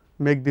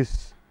make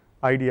this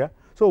idea.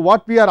 So,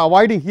 what we are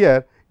avoiding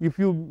here, if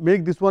you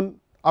make this one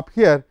up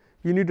here,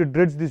 you need to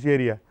dredge this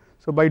area.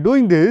 So, by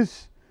doing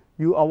this,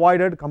 you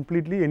avoided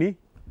completely any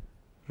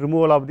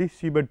removal of the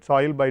seabed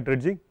soil by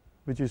dredging,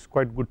 which is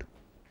quite good.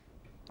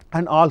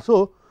 And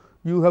also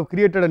you have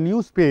created a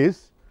new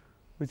space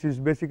which is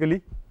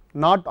basically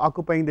not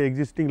occupying the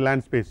existing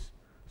land space.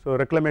 So,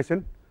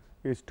 reclamation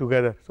is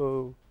together.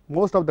 So,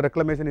 most of the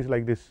reclamation is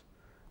like this,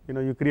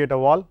 you create a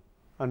wall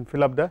and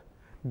fill up the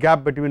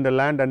gap between the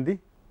land and the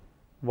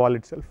wall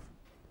itself.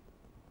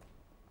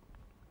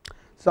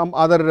 Some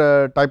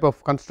other type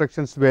of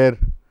constructions where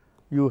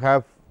you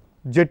have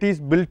jetties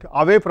built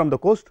away from the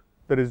coast,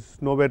 there is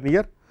nowhere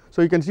near.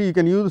 So, you can see you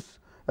can use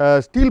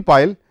a steel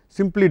pile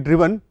simply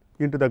driven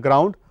into the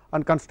ground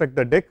and construct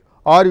the deck,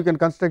 or you can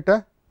construct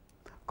a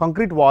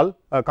concrete wall,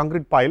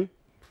 concrete pile,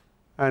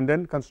 and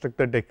then construct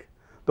the deck.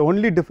 The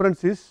only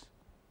difference is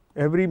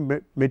every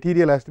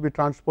material has to be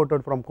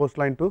transported from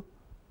coastline to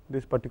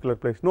this particular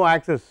place, no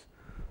access.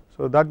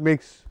 So, that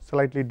makes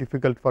slightly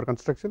difficult for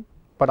construction,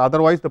 but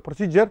otherwise the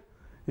procedure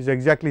is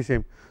exactly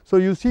same. So,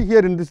 you see here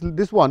in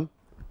this one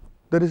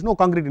there is no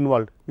concrete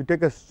involved. You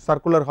take a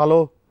circular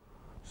hollow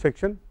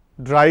section,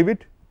 drive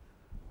it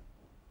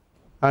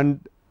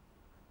and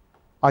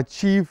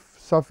achieve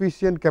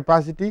sufficient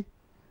capacity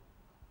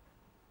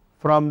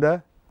from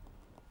the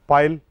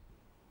pile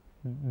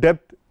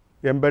depth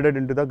embedded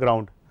into the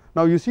ground.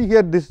 Now, you see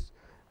here this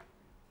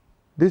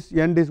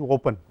end is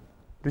open,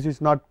 this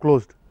is not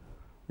closed.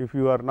 If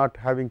you are not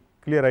having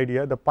clear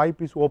idea, the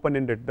pipe is open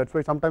ended, that is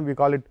why sometimes we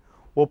call it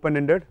open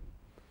ended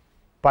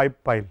pipe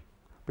pile,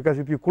 because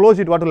if you close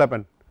it, what will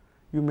happen?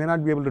 You may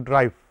not be able to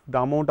drive. The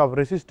amount of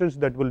resistance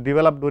that will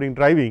develop during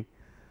driving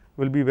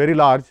will be very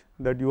large,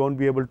 that you will not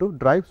be able to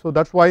drive. So,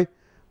 that is why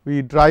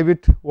we drive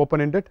it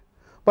open ended,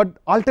 but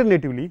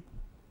alternatively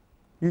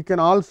you can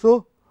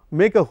also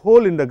make a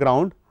hole in the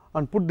ground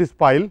and put this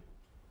pile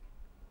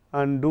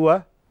and do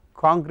a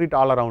concrete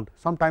all around.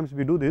 Sometimes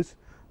we do this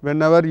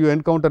whenever you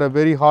encounter a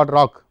very hard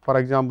rock, for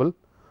example,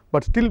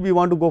 but still we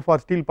want to go for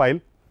steel pile.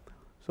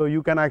 So,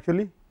 you can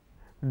actually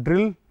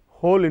drill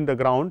hole in the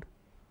ground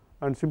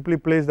and simply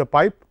place the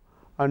pipe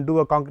and do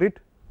a concrete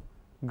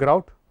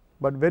grout,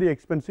 but very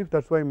expensive,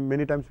 that is why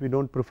many times we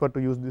do not prefer to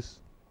use this.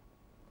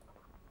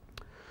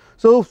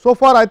 So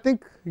far I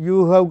think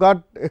you have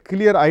got a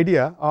clear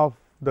idea of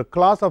the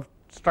class of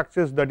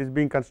structures that is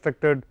being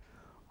constructed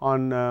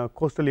on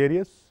coastal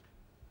areas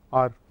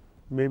or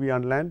maybe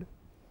on land.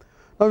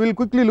 Now, we will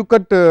quickly look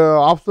at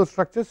offshore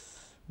structures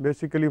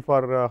basically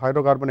for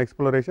hydrocarbon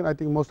exploration. I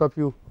think most of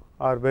you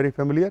are very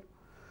familiar.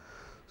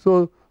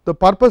 So, the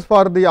purpose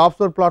for the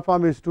offshore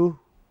platform is to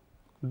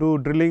do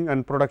drilling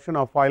and production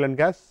of oil and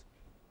gas.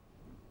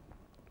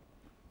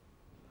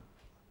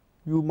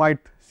 You might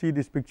see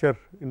this picture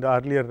in the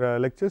earlier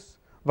lectures,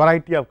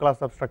 variety of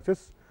class of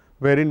structures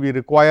wherein we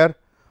require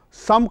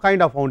some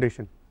kind of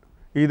foundation,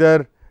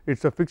 either it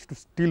is a fixed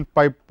steel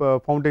pipe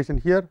foundation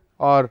here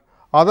or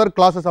other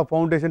classes of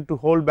foundation to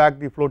hold back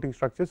the floating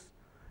structures.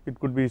 It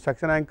could be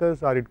suction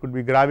anchors or it could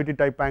be gravity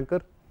type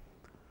anchor.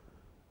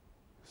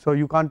 So,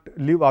 you cannot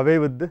live away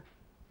with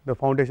the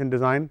foundation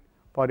design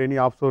for any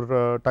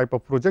offshore type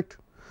of project.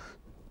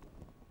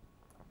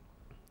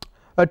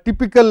 A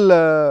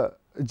typical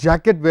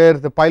jacket where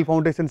the pile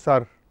foundations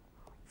are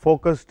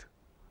focused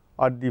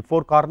at the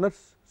four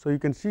corners. So, you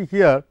can see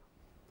here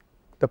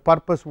the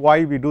purpose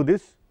why we do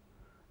this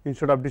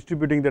instead of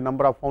distributing the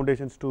number of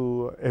foundations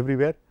to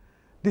everywhere.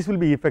 This will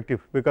be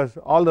effective because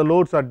all the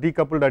loads are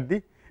decoupled at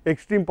the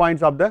extreme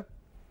points of the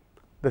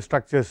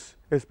structures,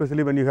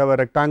 especially when you have a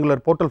rectangular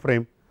portal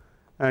frame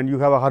and you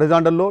have a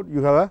horizontal load,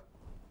 you have a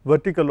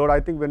vertical load. I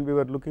think when we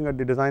were looking at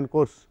the design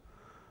course,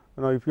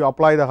 if you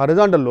apply the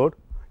horizontal load,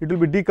 it will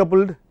be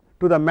decoupled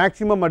to the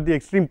maximum at the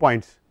extreme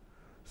points.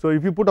 So,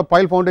 if you put a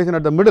pile foundation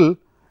at the middle,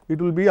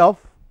 it will be of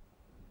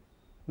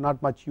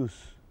not much use.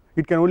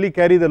 It can only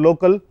carry the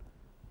local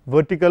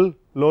vertical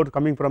load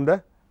coming from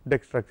the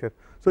deck structure.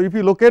 So, if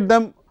you locate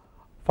them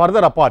further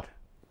apart,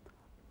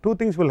 two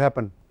things will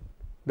happen.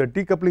 The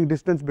decoupling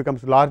distance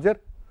becomes larger,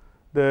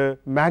 the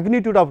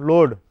magnitude of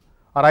load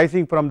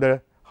arising from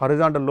the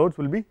horizontal loads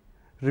will be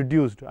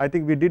reduced. I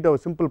think we did a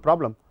simple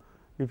problem.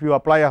 If you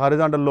apply a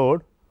horizontal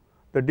load,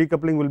 the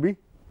decoupling will be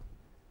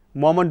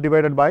moment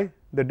divided by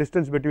the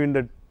distance between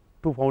the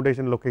two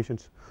foundation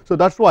locations. So,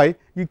 that is why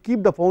you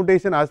keep the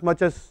foundation as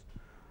much as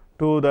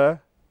to the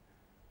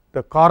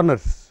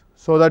corners,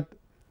 so that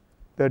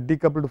the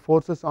decoupled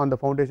forces on the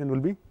foundation will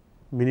be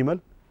minimal.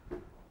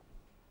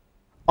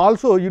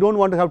 Also, you do not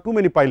want to have too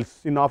many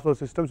piles in offshore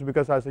systems,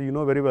 because as you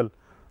know very well,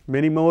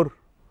 many more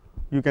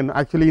you can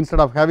actually, instead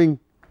of having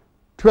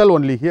 12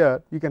 only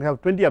here, you can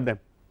have 20 of them,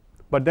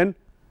 but then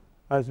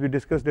as we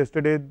discussed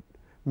yesterday,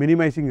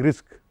 minimizing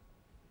risk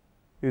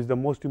is the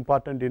most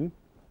important in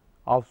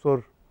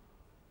offshore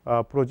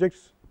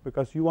projects,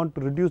 because you want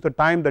to reduce the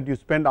time that you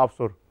spend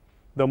offshore.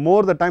 The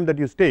more the time that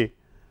you stay,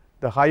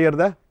 the higher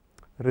the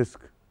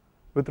risk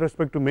with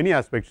respect to many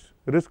aspects,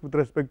 risk with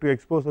respect to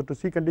exposure to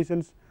sea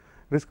conditions,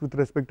 risk with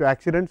respect to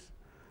accidents,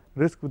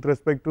 risk with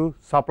respect to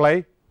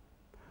supply.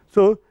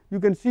 So, you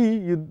can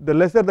see the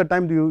lesser the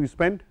time you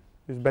spend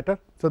is better.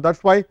 So, that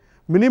is why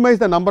minimize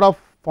the number of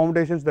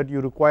foundations that you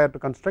require to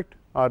construct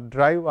or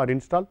drive or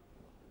install.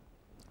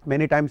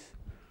 Many times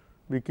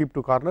we keep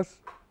two corners.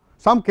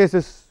 Some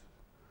cases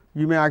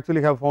you may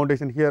actually have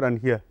foundation here and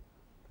here,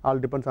 all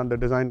depends on the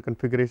design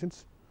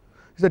configurations.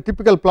 It is a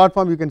typical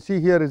platform. You can see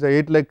here is a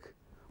 8 leg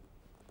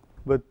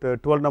with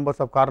 12 numbers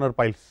of corner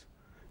piles.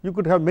 You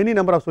could have many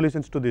number of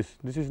solutions to this.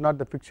 This is not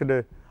the fixed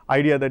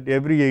idea that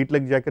every 8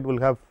 leg jacket will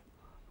have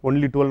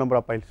only 12 number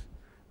of piles.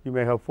 You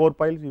may have 4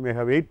 piles, you may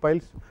have 8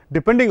 piles,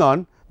 depending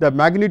on the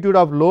magnitude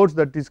of loads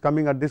that is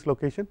coming at this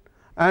location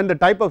and the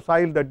type of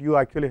soil that you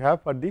actually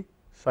have at the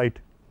site.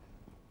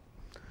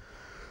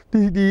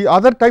 The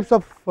other types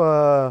of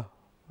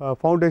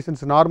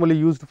foundations normally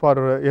used for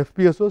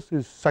FPSOs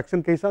is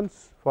suction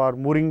caissons for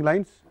mooring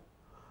lines.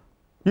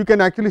 You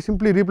can actually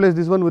simply replace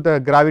this one with a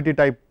gravity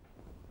type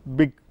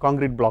big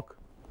concrete block.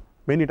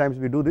 Many times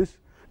we do this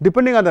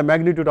depending on the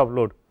magnitude of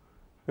load.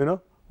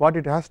 What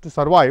it has to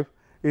survive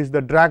is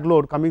the drag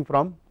load coming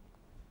from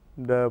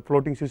the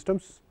floating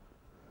systems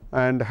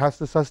and has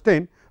to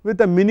sustain with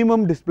a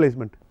minimum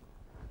displacement.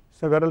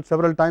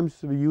 Several times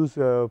we use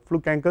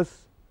fluke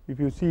anchors. If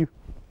you see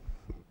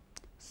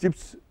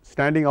ships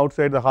standing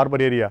outside the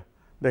harbor area,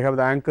 they have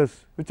the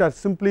anchors which are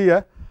simply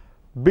a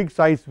big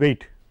size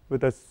weight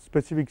with a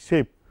specific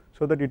shape,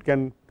 so that it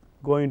can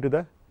go into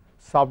the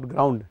soft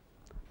ground,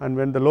 and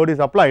when the load is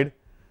applied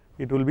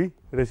it will be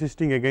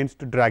resisting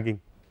against dragging.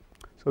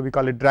 So, we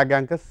call it drag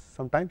anchors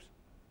sometimes,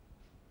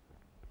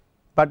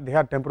 but they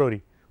are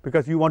temporary,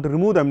 because you want to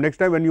remove them next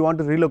time when you want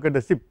to relocate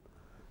the ship,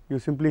 you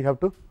simply have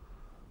to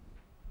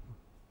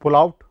pull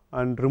out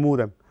and remove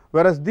them,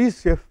 whereas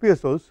these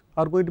FPSOs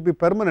are going to be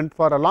permanent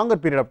for a longer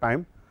period of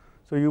time.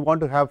 So, you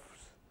want to have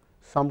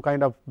some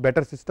kind of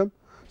better system.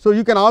 So,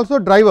 you can also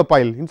drive a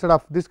pile instead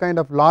of this kind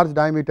of large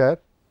diameter,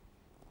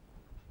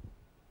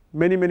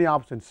 many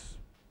options.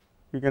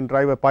 You can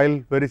drive a pile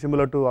very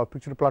similar to a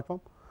fixed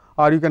platform,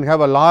 or you can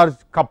have a large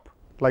cup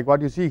like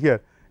what you see here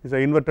is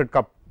an inverted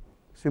cup,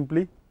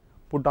 simply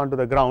put onto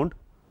the ground.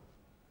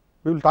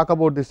 We will talk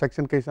about this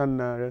section caisson,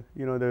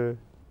 the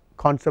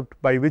concept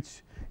by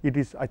which it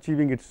is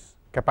achieving its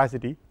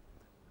capacity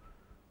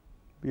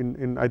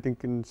in I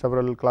think in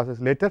several classes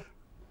later.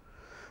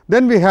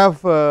 Then we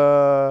have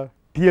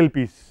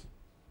TLPs.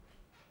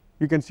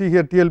 You can see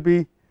here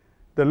TLP,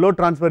 the load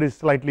transfer is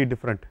slightly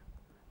different.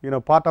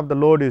 Part of the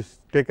load is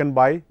taken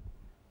by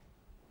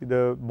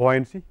the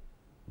buoyancy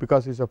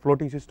because it is a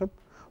floating system,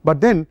 but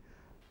then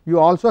you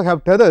also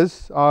have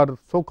tethers or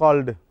so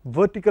called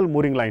vertical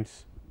mooring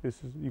lines,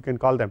 you can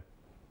call them,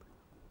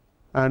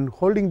 and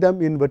holding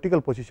them in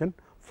vertical position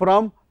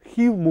from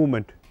heave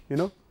movement.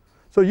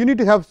 So, you need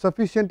to have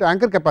sufficient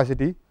anchor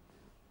capacity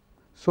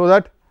so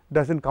that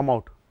does not come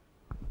out,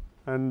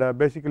 and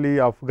basically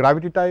of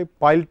gravity type,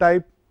 pile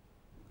type,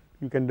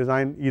 you can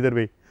design either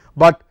way,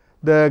 but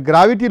the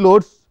gravity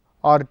loads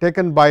are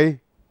taken by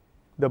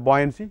the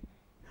buoyancy.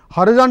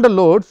 Horizontal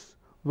loads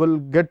will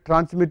get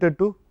transmitted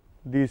to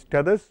these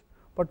tethers,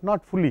 but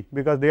not fully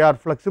because they are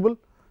flexible.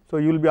 So,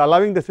 you will be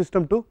allowing the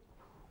system to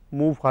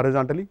move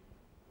horizontally.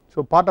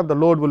 So, part of the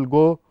load will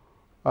go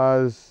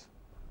as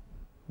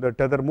the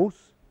tether moves,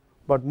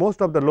 but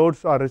most of the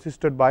loads are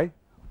resisted by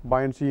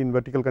buoyancy in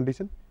vertical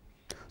condition.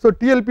 So,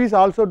 TLPs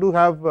also do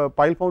have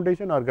pile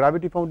foundation or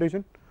gravity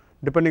foundation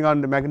depending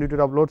on the magnitude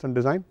of loads and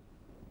design.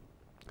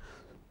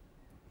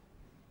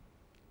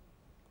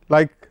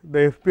 Like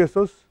the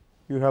FPSOs,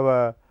 you have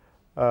a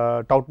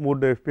tout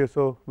moored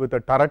FPSO with a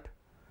turret.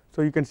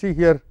 So, you can see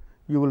here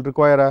you will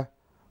require a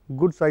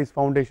good size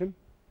foundation,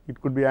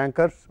 it could be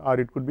anchors or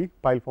it could be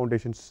pile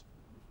foundations.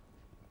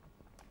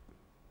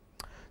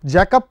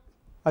 Jack-up,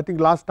 I think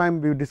last time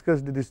we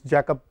discussed this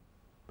jack-up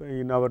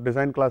in our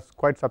design class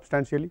quite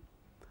substantially,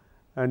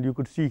 and you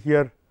could see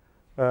here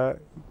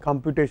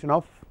computation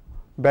of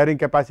bearing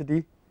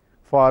capacity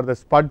for the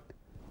spud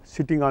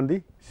sitting on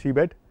the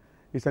seabed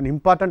is an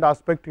important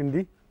aspect in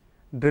the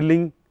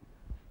drilling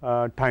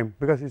time,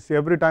 because it is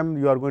every time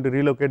you are going to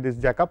relocate this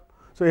jack-up.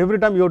 So, every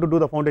time you have to do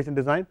the foundation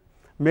design,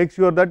 make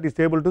sure that it is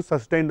able to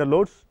sustain the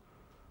loads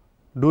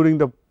during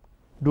the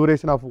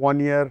duration of 1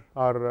 year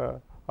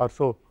or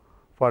so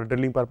for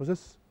drilling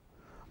purposes,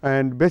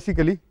 and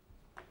basically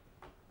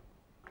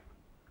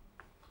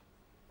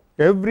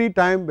every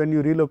time when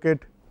you relocate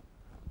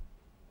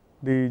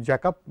the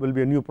jack-up will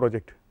be a new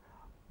project,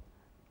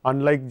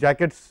 unlike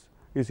jackets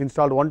is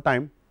installed one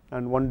time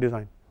and one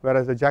design,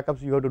 whereas the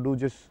jack-ups you have to do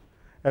just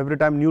every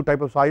time new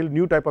type of soil,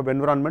 new type of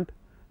environment,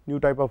 new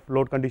type of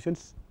load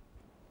conditions.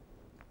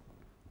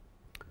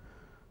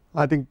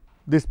 I think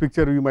this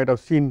picture you might have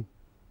seen,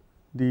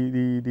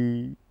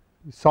 the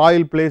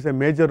soil plays a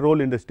major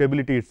role in the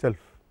stability itself,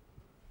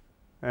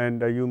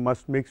 and you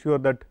must make sure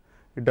that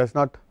it does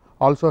not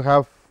also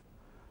have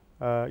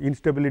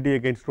instability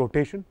against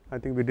rotation. I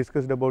think we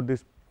discussed about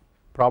this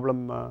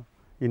problem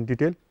in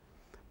detail.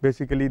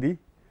 Basically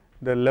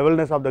the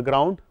levelness of the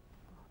ground,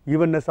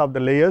 evenness of the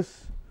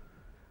layers.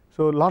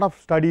 So, a lot of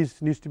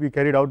studies needs to be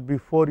carried out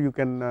before you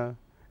can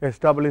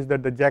establish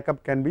that the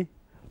jack-up can be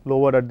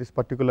lowered at this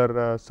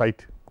particular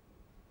site.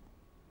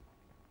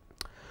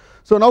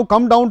 So, now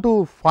come down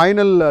to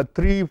final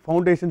 3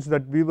 foundations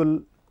that we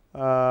will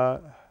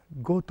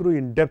go through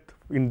in depth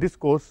in this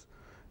course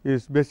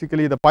is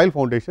basically the pile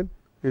foundation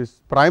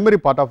is primary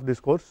part of this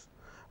course,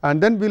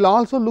 and then we will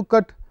also look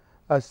at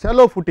a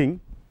shallow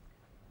footing,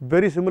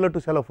 very similar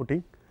to shallow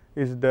footing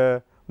is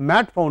the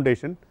mat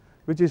foundation,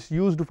 which is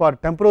used for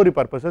temporary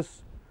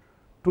purposes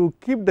to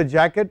keep the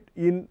jacket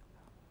in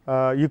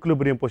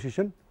equilibrium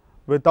position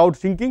without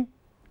sinking,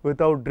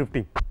 without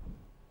drifting,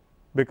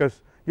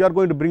 because you are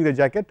going to bring the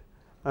jacket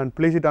and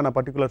place it on a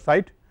particular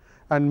site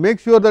and make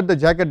sure that the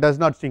jacket does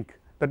not sink.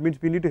 That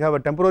means, we need to have a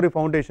temporary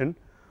foundation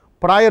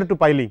prior to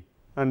piling,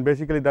 and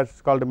basically that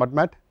is called a mud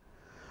mat.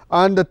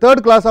 And the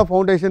third class of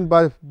foundation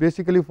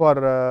basically for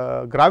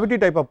gravity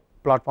type of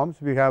platforms,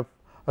 we have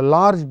a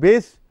large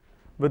base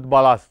with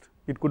ballast.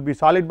 It could be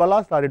solid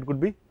ballast or it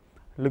could be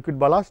liquid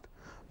ballast,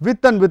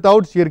 with and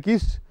without shear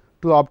keys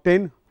to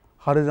obtain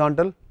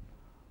horizontal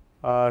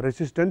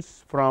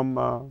resistance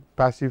from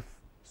passive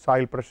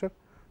soil pressure.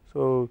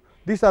 So,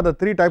 these are the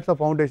three types of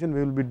foundation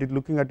we will be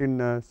looking at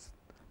in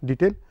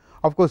detail.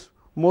 Of course,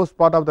 most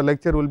part of the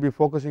lecture will be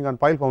focusing on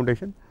pile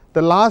foundation.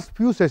 The last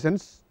few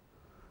sessions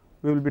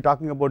we will be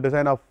talking about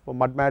design of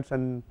mud mats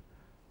and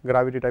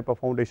gravity type of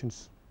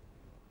foundations.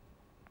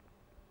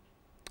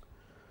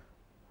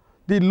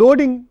 The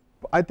loading,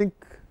 I think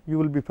you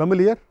will be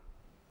familiar,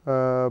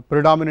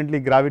 predominantly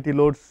gravity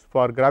loads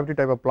for gravity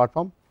type of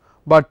platform,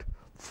 but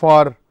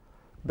for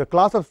the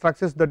class of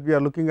structures that we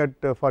are looking at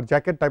for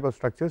jacket type of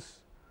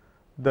structures,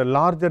 the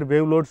larger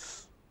wave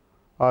loads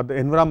or the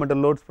environmental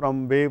loads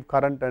from wave,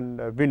 current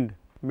and wind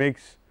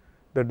makes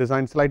the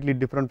design slightly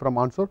different from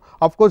onshore.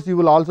 Of course, you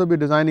will also be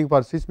designing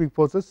for seismic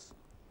forces,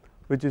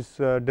 which is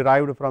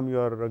derived from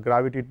your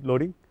gravity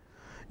loading.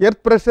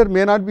 Earth pressure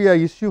may not be a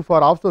issue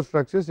for offshore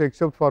structures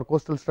except for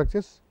coastal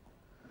structures.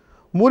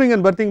 Mooring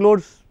and berthing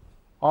loads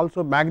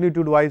also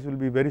magnitude wise will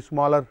be very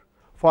smaller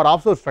for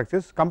offshore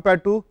structures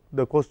compared to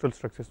the coastal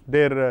structures.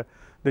 There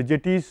the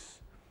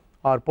jetties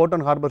or port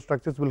and harbor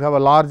structures will have a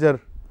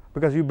larger,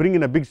 because you bring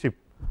in a big ship,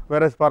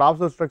 whereas for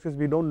offshore structures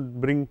we do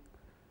not bring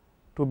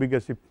too big a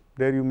ship.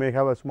 There you may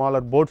have a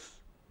smaller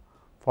boats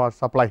for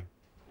supply.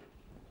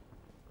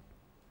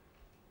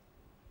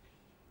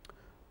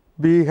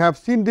 We have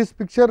seen this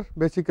picture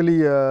basically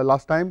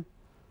last time,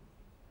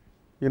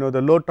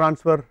 the load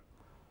transfer,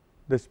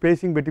 the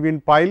spacing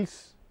between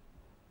piles,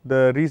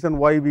 the reason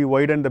why we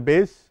widen the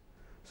base.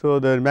 So,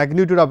 the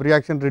magnitude of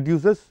reaction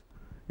reduces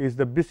is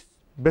the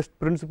best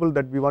principle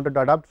that we wanted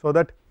to adopt, so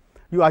that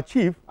you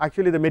achieve,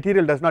 actually the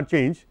material does not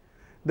change,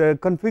 the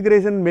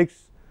configuration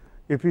makes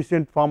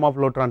efficient form of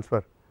load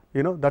transfer,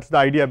 that is the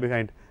idea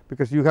behind,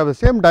 because you have the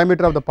same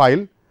diameter of the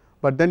pile,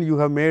 but then you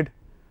have made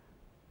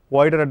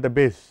wider at the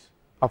base.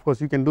 Of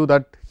course, you can do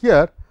that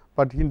here,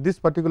 but in this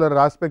particular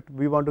aspect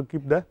we want to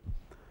keep the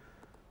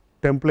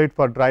template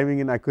for driving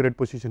in accurate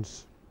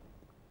positions.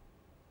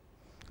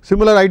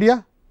 Similar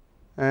idea,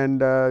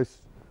 and the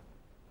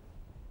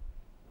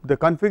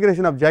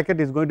configuration of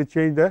jacket is going to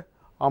change the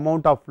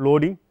amount of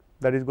loading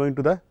that is going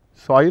to the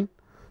soil.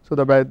 So,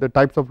 the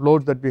types of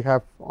loads that we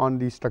have on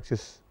these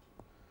structures.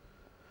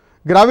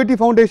 Gravity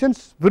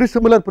foundations, very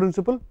similar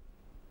principle,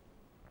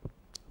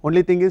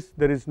 only thing is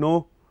there is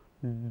no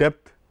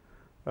depth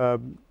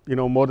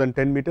more than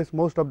 10 meters.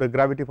 Most of the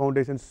gravity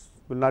foundations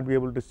will not be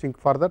able to sink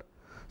further.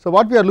 So,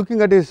 what we are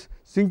looking at is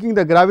sinking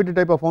the gravity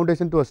type of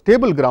foundation to a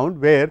stable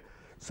ground, where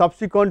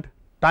subsequent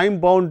time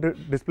bound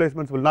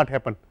displacements will not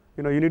happen.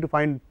 You need to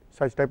find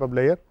such type of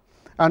layer,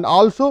 and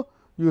also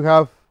you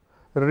have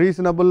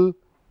reasonable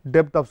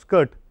depth of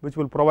skirt, which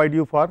will provide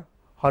you for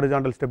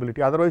horizontal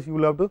stability. Otherwise, you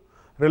will have to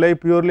rely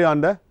purely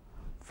on the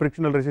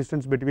frictional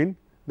resistance between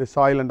the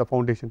soil and the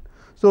foundation.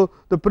 So,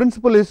 the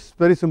principle is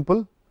very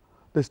simple.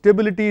 The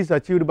stability is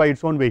achieved by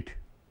its own weight,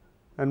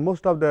 and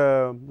most of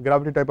the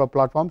gravity type of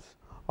platforms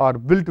are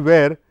built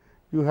where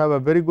you have a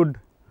very good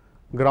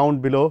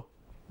ground below,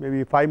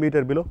 maybe 5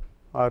 meter below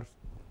or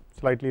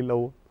slightly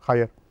low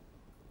higher.